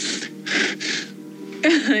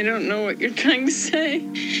 I don't know what you're trying to say.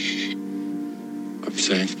 I'm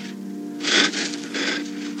saying.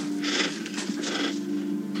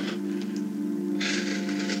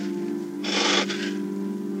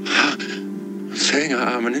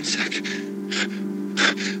 I'm an insect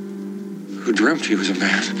who dreamt he was a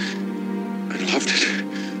man and loved it.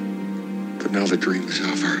 But now the dream is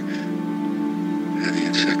over and the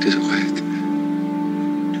insect is awake.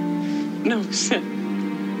 No, Seth.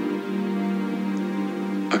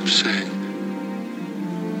 I'm saying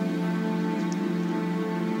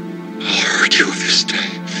I'll hurt you if you stay.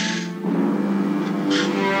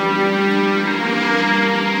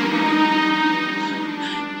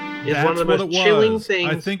 Is one of the most chilling things.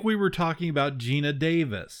 I think we were talking about Gina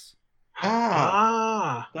Davis.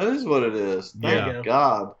 That is what it is. Thank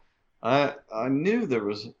God. I knew there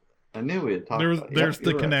was. I knew we had talked. There's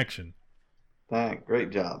the connection.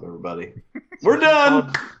 Great job, everybody. We're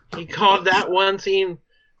done. He called that one scene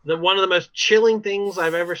one of the most chilling things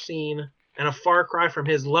I've ever seen, and a far cry from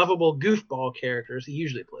his lovable goofball characters he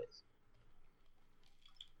usually plays.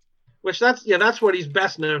 Which that's what he's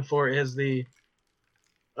best known for, is the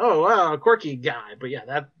quirky guy. But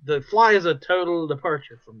yeah, The Fly is a total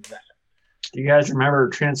departure from that. Do you guys remember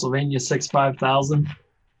Transylvania 65000?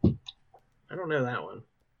 I don't know that one.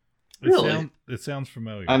 Really? It sounds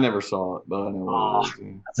familiar. I never saw it, but I know what it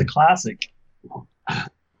is. That's a classic.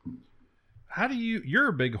 You're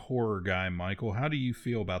a big horror guy, Michael. How do you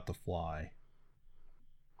feel about The Fly?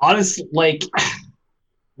 Honestly,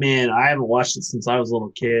 man, I haven't watched it since I was a little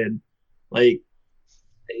kid.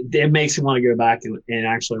 It makes me want to go back and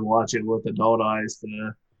actually watch it with adult eyes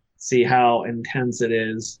to see how intense it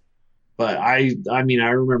is. But I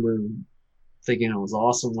remember thinking it was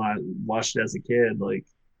awesome when I watched it as a kid.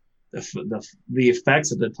 The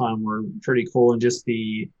effects at the time were pretty cool, and just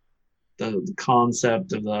the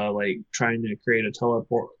concept of trying to create a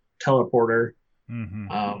teleporter.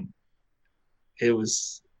 Mm-hmm. it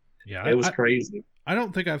was Yeah, crazy. I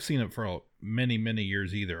don't think I've seen it for many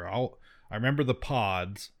years either. I remember the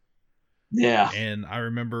pods. Yeah. And I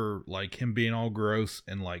remember like him being all gross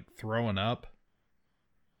and like throwing up.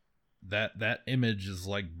 That image is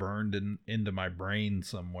like burned into my brain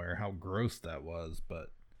somewhere, how gross that was.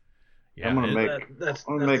 But yeah, I'm gonna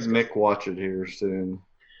make Nick watch it here soon.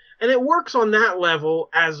 And it works on that level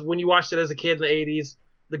as when you watched it as a kid in the 80s,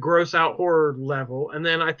 the gross out horror level. And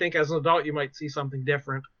then I think as an adult you might see something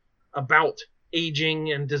different about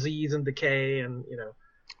aging and disease and decay, and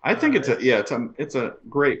I think it's a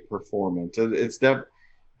great performance. It's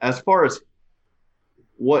as far as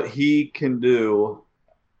what he can do,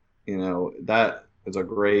 that is a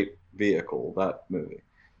great vehicle, that movie.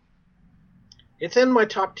 It's in my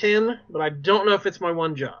top 10, but I don't know if it's my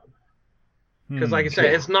one job. Because like I said,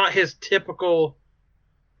 it's not his typical.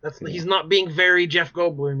 He's not being very Jeff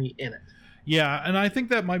Goldblum-y in it. Yeah, and I think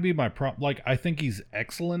that might be my problem. Like, I think he's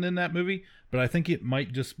excellent in that movie, but I think it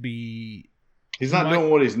might just be he's not doing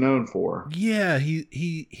what he's known for. Yeah,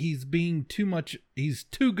 he's being too much. He's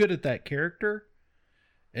too good at that character,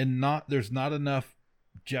 and there's not enough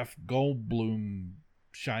Jeff Goldblum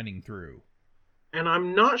shining through. And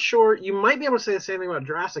I'm not sure. You might be able to say the same thing about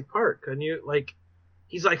Jurassic Park, couldn't you? Like,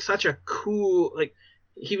 he's like such a cool. Like,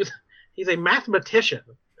 he's a mathematician.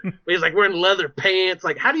 He's like wearing leather pants.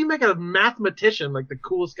 Like, how do you make a mathematician like the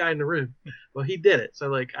coolest guy in the room? Well, he did it. So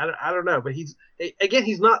like, I don't know, but he's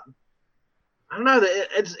not. I don't know.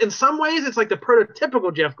 It's in some ways it's like the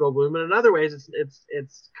prototypical Jeff Goldblum, and in other ways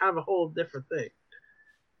it's kind of a whole different thing.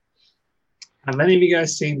 Have any of you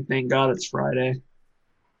guys seen Thank God It's Friday?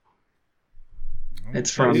 It's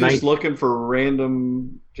from. You're just looking for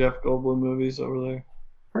random Jeff Goldblum movies over there.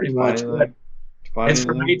 Pretty much. It's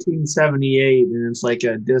from 1978, and it's like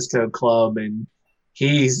a disco club, and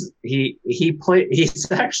he's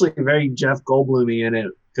actually very Jeff Goldblum-y in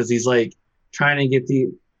it, because he's like trying to get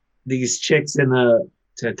these chicks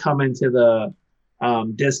to come into the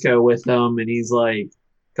disco with them, and he's like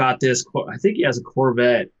got this. I think he has a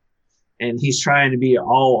Corvette, and he's trying to be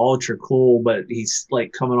all ultra cool, but he's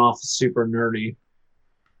like coming off super nerdy.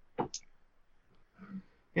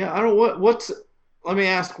 Yeah, I don't what's. Let me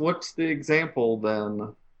ask, what's the example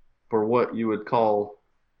then for what you would call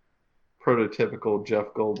prototypical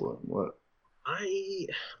Jeff Goldblum? What? I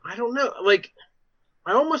don't know. Like,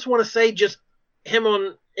 I almost want to say just him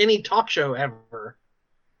on any talk show ever.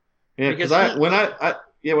 Yeah, because when I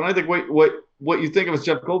think what you think of as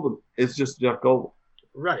Jeff Goldblum, it's just Jeff Goldblum.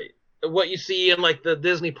 Right. What you see in like the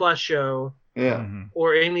Disney Plus show. Yeah.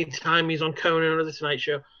 Or any time he's on Conan or the Tonight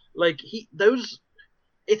Show. Like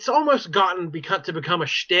it's almost gotten to become a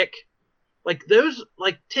shtick. Like those,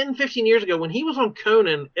 10, 15 years ago when he was on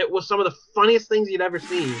Conan, it was some of the funniest things you'd ever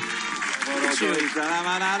seen. Yeah.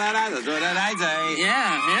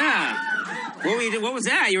 What was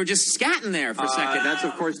that? You were just scatting there for a second. That's,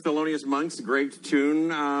 of course, Thelonious Monk's great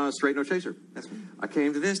tune, Straight No Chaser. That's me. I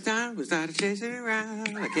came to this town, was not to chase it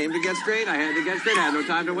around. I came to get straight, I had to get straight, I had no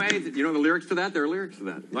time to wait. You know the lyrics to that? There are lyrics to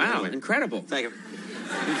that. Wow, incredible. Thank you.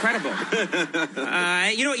 Incredible.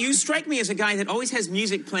 You strike me as a guy that always has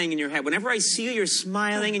music playing in your head. Whenever I see you, you're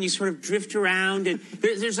smiling and you sort of drift around, and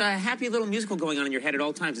there's a happy little musical going on in your head at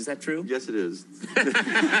all times. Is that true? Yes, it is.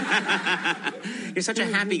 You're such a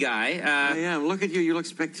happy guy. I am. Look at you. You look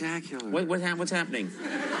spectacular. What's happening?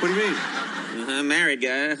 What do you mean? Married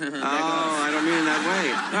guy. I don't mean in that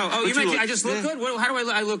way. You meant I just look good? Well, how do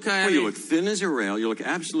I look? Well, you look thin as a rail. You look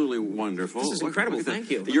absolutely wonderful. This is incredible.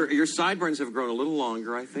 Thank you. Your sideburns have grown a little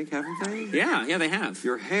longer, I think, haven't they? Yeah, they have.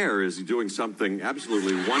 Your hair is doing something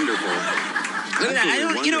absolutely wonderful. Look at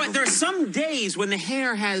that. You know what? There are some days when the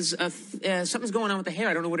hair has something's going on with the hair.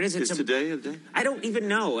 I don't know what it is. Is today a day? I don't even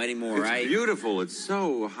know anymore. It's beautiful. It's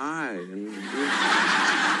so high and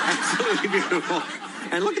absolutely beautiful.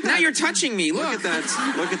 And look at that. Now you're touching me. Look at that.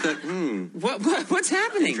 Look at that. What's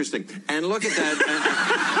happening? Interesting. And look at that.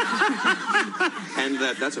 And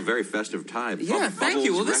that's a very festive tie. Yeah, thank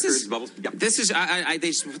you. Well, this is. Yeah. This is. They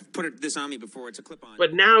just put this on me before. It's a clip on.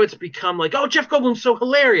 But now it's become like, oh, Jeff Goldblum's so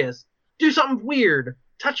hilarious. Do something weird.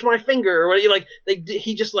 Touch my finger, or what?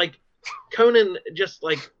 He just like Conan just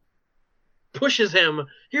like pushes him.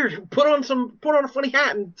 Here, put on a funny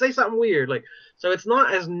hat and say something weird. Like, so it's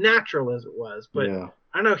not as natural as it was. But yeah.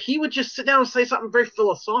 I don't know. He would just sit down and say something very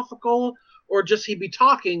philosophical, or just he'd be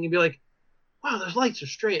talking and be like, wow, those lights are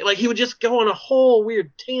straight. Like, he would just go on a whole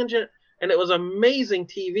weird tangent, and it was amazing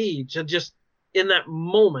TV to just in that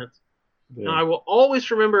moment. Yeah. And I will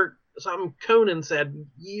always remember something Conan said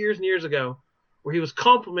years and years ago, where he was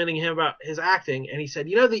complimenting him about his acting, and he said,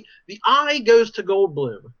 the eye goes to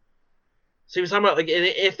Goldblum. So he was talking about like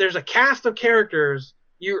if there's a cast of characters,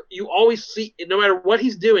 you always see, no matter what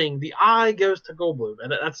he's doing, the eye goes to Goldblum,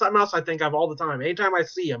 and that's something else I think of all the time. Anytime I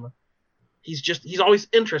see him, he's always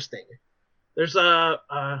interesting. There's the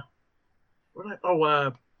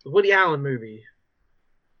Woody Allen movie,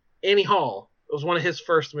 Annie Hall. It was one of his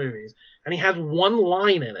first movies, and he has one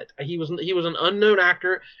line in it. He was an unknown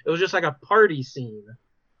actor. It was just like a party scene,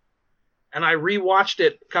 and I rewatched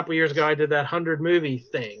it a couple years ago. I did that 100 movie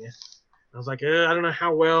thing. I was like, I don't know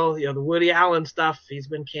how well, the Woody Allen stuff, he's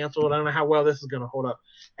been canceled. I don't know how well this is going to hold up.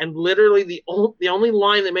 And literally the only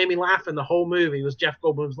line that made me laugh in the whole movie was Jeff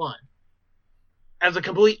Goldblum's line. As a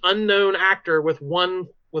complete unknown actor with one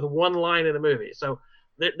line in a movie. So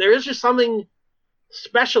there is just something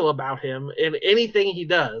special about him in anything he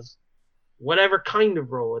does, whatever kind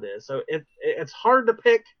of role it is. So it's hard to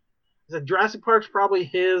pick. Jurassic Park's probably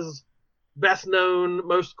his best known,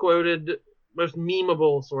 most quoted, most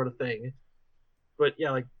memeable sort of thing. But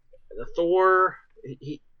yeah, like the Thor,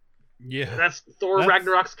 that's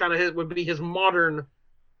Ragnarok's kind of would be his modern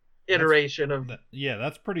iteration of. Yeah,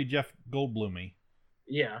 that's pretty Jeff Goldblum-y.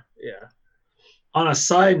 Yeah. On a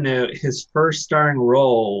side note, his first starring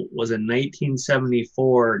role was in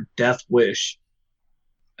 1974 Death Wish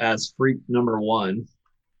as Freak Number 1.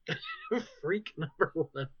 Freak Number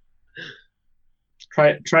 1.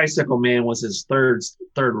 Tricycle Man was his third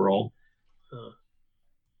role.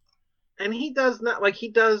 And he does not like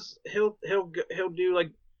he'll do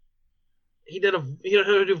like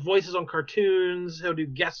he'll do voices on cartoons. He'll do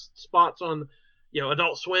guest spots on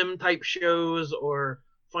Adult Swim type shows or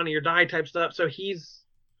Funny or Die type stuff. So he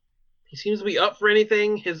seems to be up for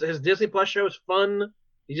anything. His Disney Plus show is fun.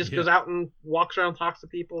 He just goes out and walks around, talks to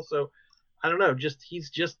people. So I don't know.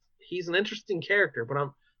 He's an interesting character.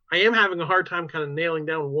 But I am having a hard time kind of nailing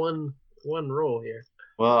down one role here.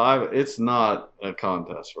 Well, it's not a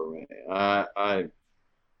contest for me. I'm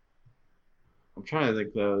trying to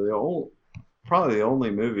think though. Probably the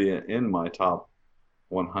only movie in my top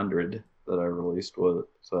 100 that I released was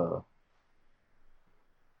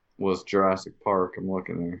Jurassic Park. I'm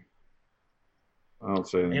looking there. I don't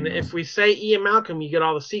see anything. And if we say Ian Malcolm, you get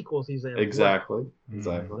all the sequels he's in. Exactly.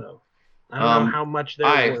 So, I don't know how much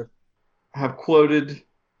they're worth. I have quoted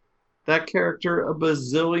that character a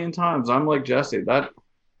bazillion times. I'm like Jesse.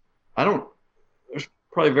 There's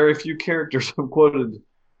probably very few characters I've quoted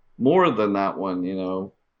more than that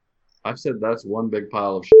one, I've said that's one big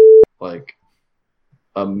pile of shit, like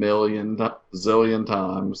a million zillion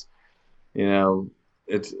times.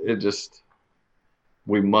 It just,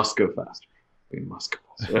 we must go faster. We must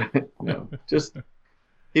go faster.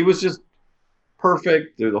 He was just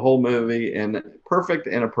perfect through the whole movie, and perfect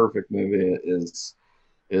in a perfect movie is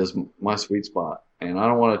my sweet spot. And I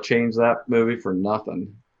don't want to change that movie for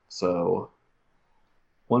nothing. So,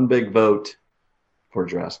 one big vote for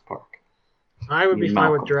Jurassic Park. I would be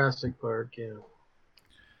fine with Jurassic Park, yeah.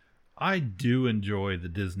 I do enjoy the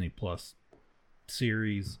Disney Plus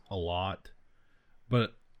series a lot,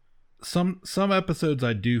 but some episodes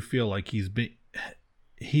I do feel like he's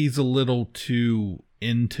a little too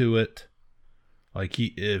into it. Like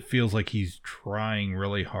it feels like he's trying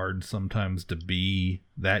really hard sometimes to be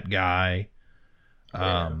that guy.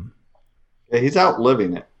 He's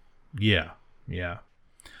outliving it. Yeah.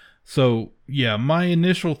 So, yeah, my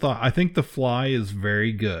initial thought, I think The Fly is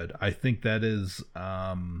very good. I think that is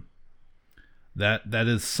that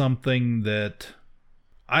is something that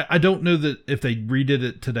I don't know that if they redid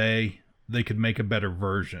it today, they could make a better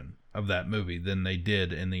version of that movie than they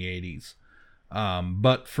did in the 80s.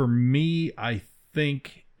 But for me, I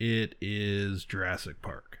think it is Jurassic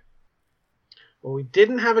Park. Well, we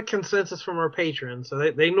didn't have a consensus from our patrons, so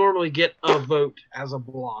they normally get a vote as a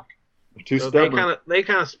block. So they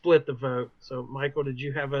kind of split the vote. So, Michael, did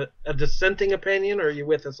you have a dissenting opinion, or are you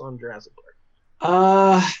with us on Jurassic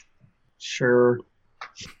Park? Sure.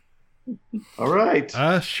 All right.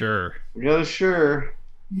 Sure. We got a sure.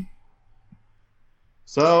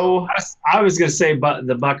 So I was gonna say,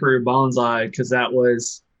 the Buckaroo Banzai, because that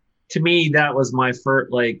was, to me, that was my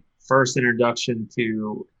first introduction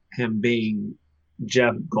to him being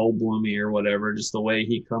Jeff Goldblum or whatever. Just the way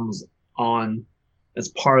he comes on as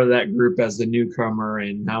part of that group as the newcomer,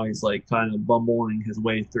 and how he's like kind of bumbling his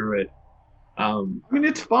way through it. I mean,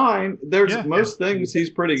 it's fine. There's most things he's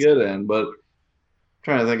pretty good in, but I'm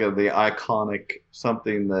trying to think of the iconic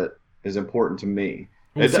something that is important to me.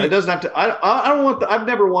 It doesn't have to. I don't want. I've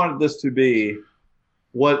never wanted this to be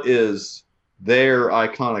what is their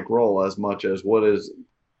iconic role as much as what is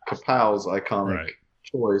Kapow's iconic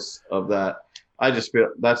choice of that. I just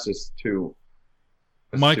feel that's just too.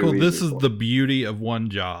 Michael, this is the beauty of one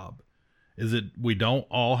job, is it we don't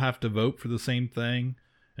all have to vote for the same thing.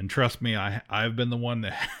 And trust me, I've been the one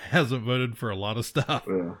that hasn't voted for a lot of stuff.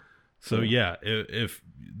 Yeah. So yeah, if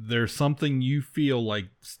there's something you feel like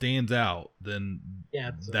stands out, then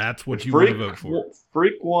that's what you want to vote for.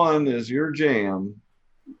 Freak 1 is your jam.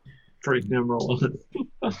 Freak number 1.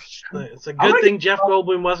 It's a good thing Jeff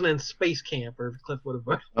Goldblum wasn't in Space Camp, or Cliff would have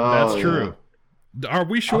voted. That's true. Are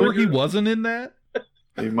we sure he wasn't in that?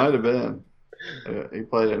 He might have been. He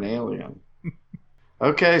played an alien.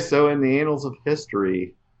 Okay, so in the annals of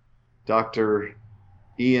history, Dr.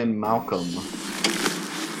 Ian Malcolm.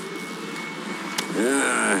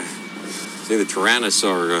 See, the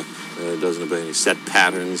Tyrannosaur doesn't obey any set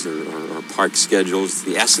patterns or park schedules. It's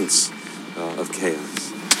the essence of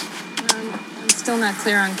chaos. I'm still not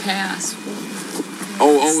clear on chaos.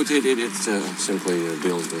 It simply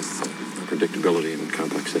deals with predictability in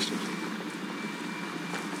complex systems.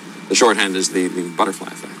 The shorthand is the butterfly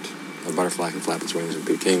effect. A butterfly can flap its wings and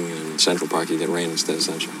be king, and in Central Park you get rain instead of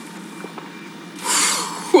sunshine.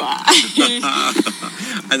 Why?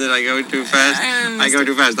 And then I go too fast. I did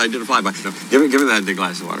a flyby. No, give me that big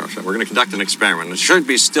glass of water. We're going to conduct an experiment. It should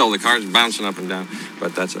be still. The car's bouncing up and down,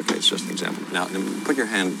 but that's okay. It's just an example. Now, put your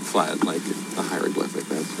hand flat like a hieroglyphic.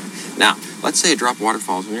 Now, let's say a drop of water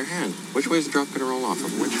falls in your hand. Which way is the drop going to roll off?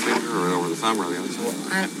 From which finger, or over the thumb, or the other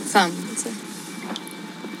side? Thumb. That's it.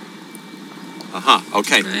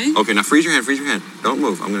 Okay. Right. Okay, now freeze your hand. Don't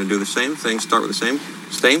move. I'm going to do the same thing. Start with the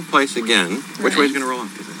same place again. Right. Which way is going to roll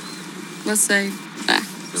off? Let's say back.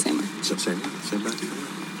 Same way. Same back.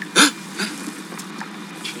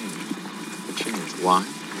 It changed. Why?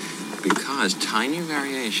 Because tiny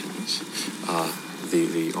variations,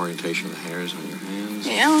 the orientation of the hairs on your hands.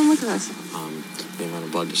 Yeah, look at this. The amount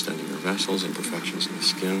of blood distending your vessels, imperfections in the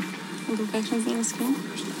skin. Imperfections in the skin?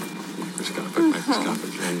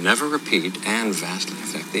 Microscopic. And never repeat and vastly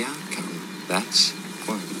affect the outcome. That's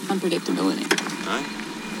fun. Unpredictability. Right?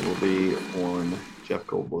 It will be on Jeff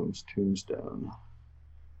Goldblum's tombstone.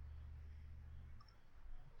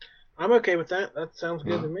 I'm okay with that. That sounds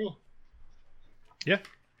good to me. Yeah.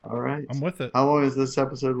 All right. I'm with it. How long has this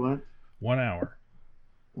episode went? 1 hour.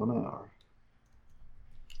 1 hour.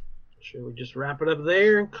 Should we just wrap it up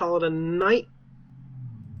there and call it a night?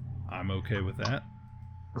 I'm okay with that.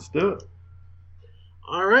 Let's do it.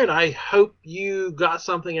 All right. I hope you got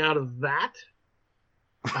something out of that.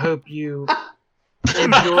 I hope you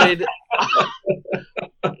enjoyed.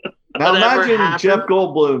 Now imagine Jeff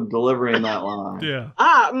Goldblum delivering that line. Yeah.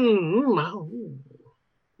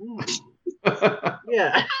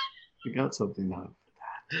 Yeah. You got something out of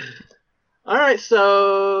that. All right.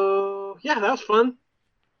 So yeah, that was fun.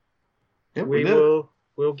 Yeah, we'll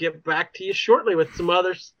get back to you shortly with some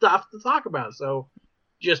other stuff to talk about. So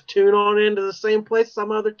just tune on into the same place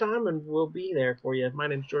some other time, and we'll be there for you. My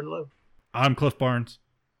name's Jordan Lowe. I'm Cliff Barnes.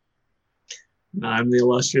 I'm the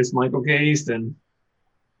illustrious Michael K. Easton.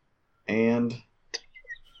 And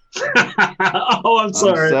I'm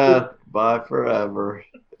sorry. I'm Seth. Bye forever.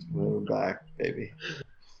 Move back, baby.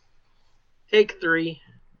 Take 3.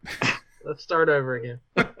 Let's start over again.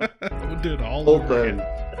 We'll do it all Whole over thing.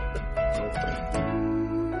 again.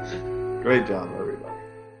 Great job, everybody.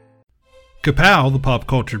 Kapow, the Pop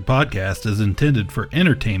Cultured Podcast, is intended for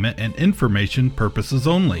entertainment and information purposes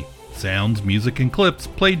only. Sounds, music, and clips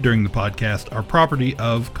played during the podcast are property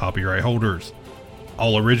of copyright holders.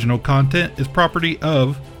 All original content is property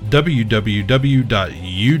of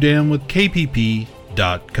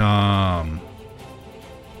www.udamwithkpp.com.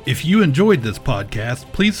 If you enjoyed this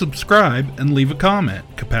podcast, please subscribe and leave a comment.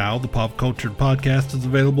 Kapow, the Pop Cultured Podcast, is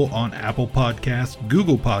available on Apple Podcasts,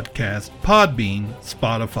 Google Podcasts, Podbean,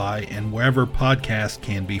 Spotify, and wherever podcasts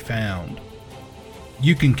can be found.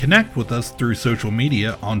 You can connect with us through social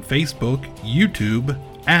media on Facebook, YouTube,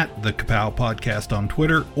 at the Kapow Podcast on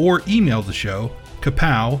Twitter, or email the show,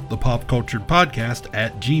 Kapow, the Pop Cultured Podcast,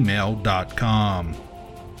 @gmail.com.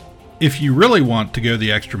 If you really want to go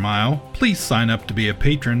the extra mile, please sign up to be a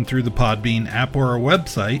patron through the Podbean app or our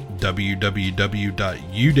website,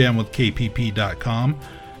 www.udamwithkpp.com,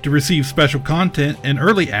 to receive special content and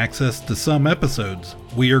early access to some episodes.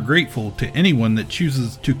 We are grateful to anyone that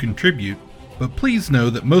chooses to contribute, but please know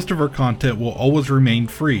that most of our content will always remain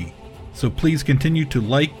free, so please continue to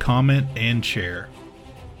like, comment, and share.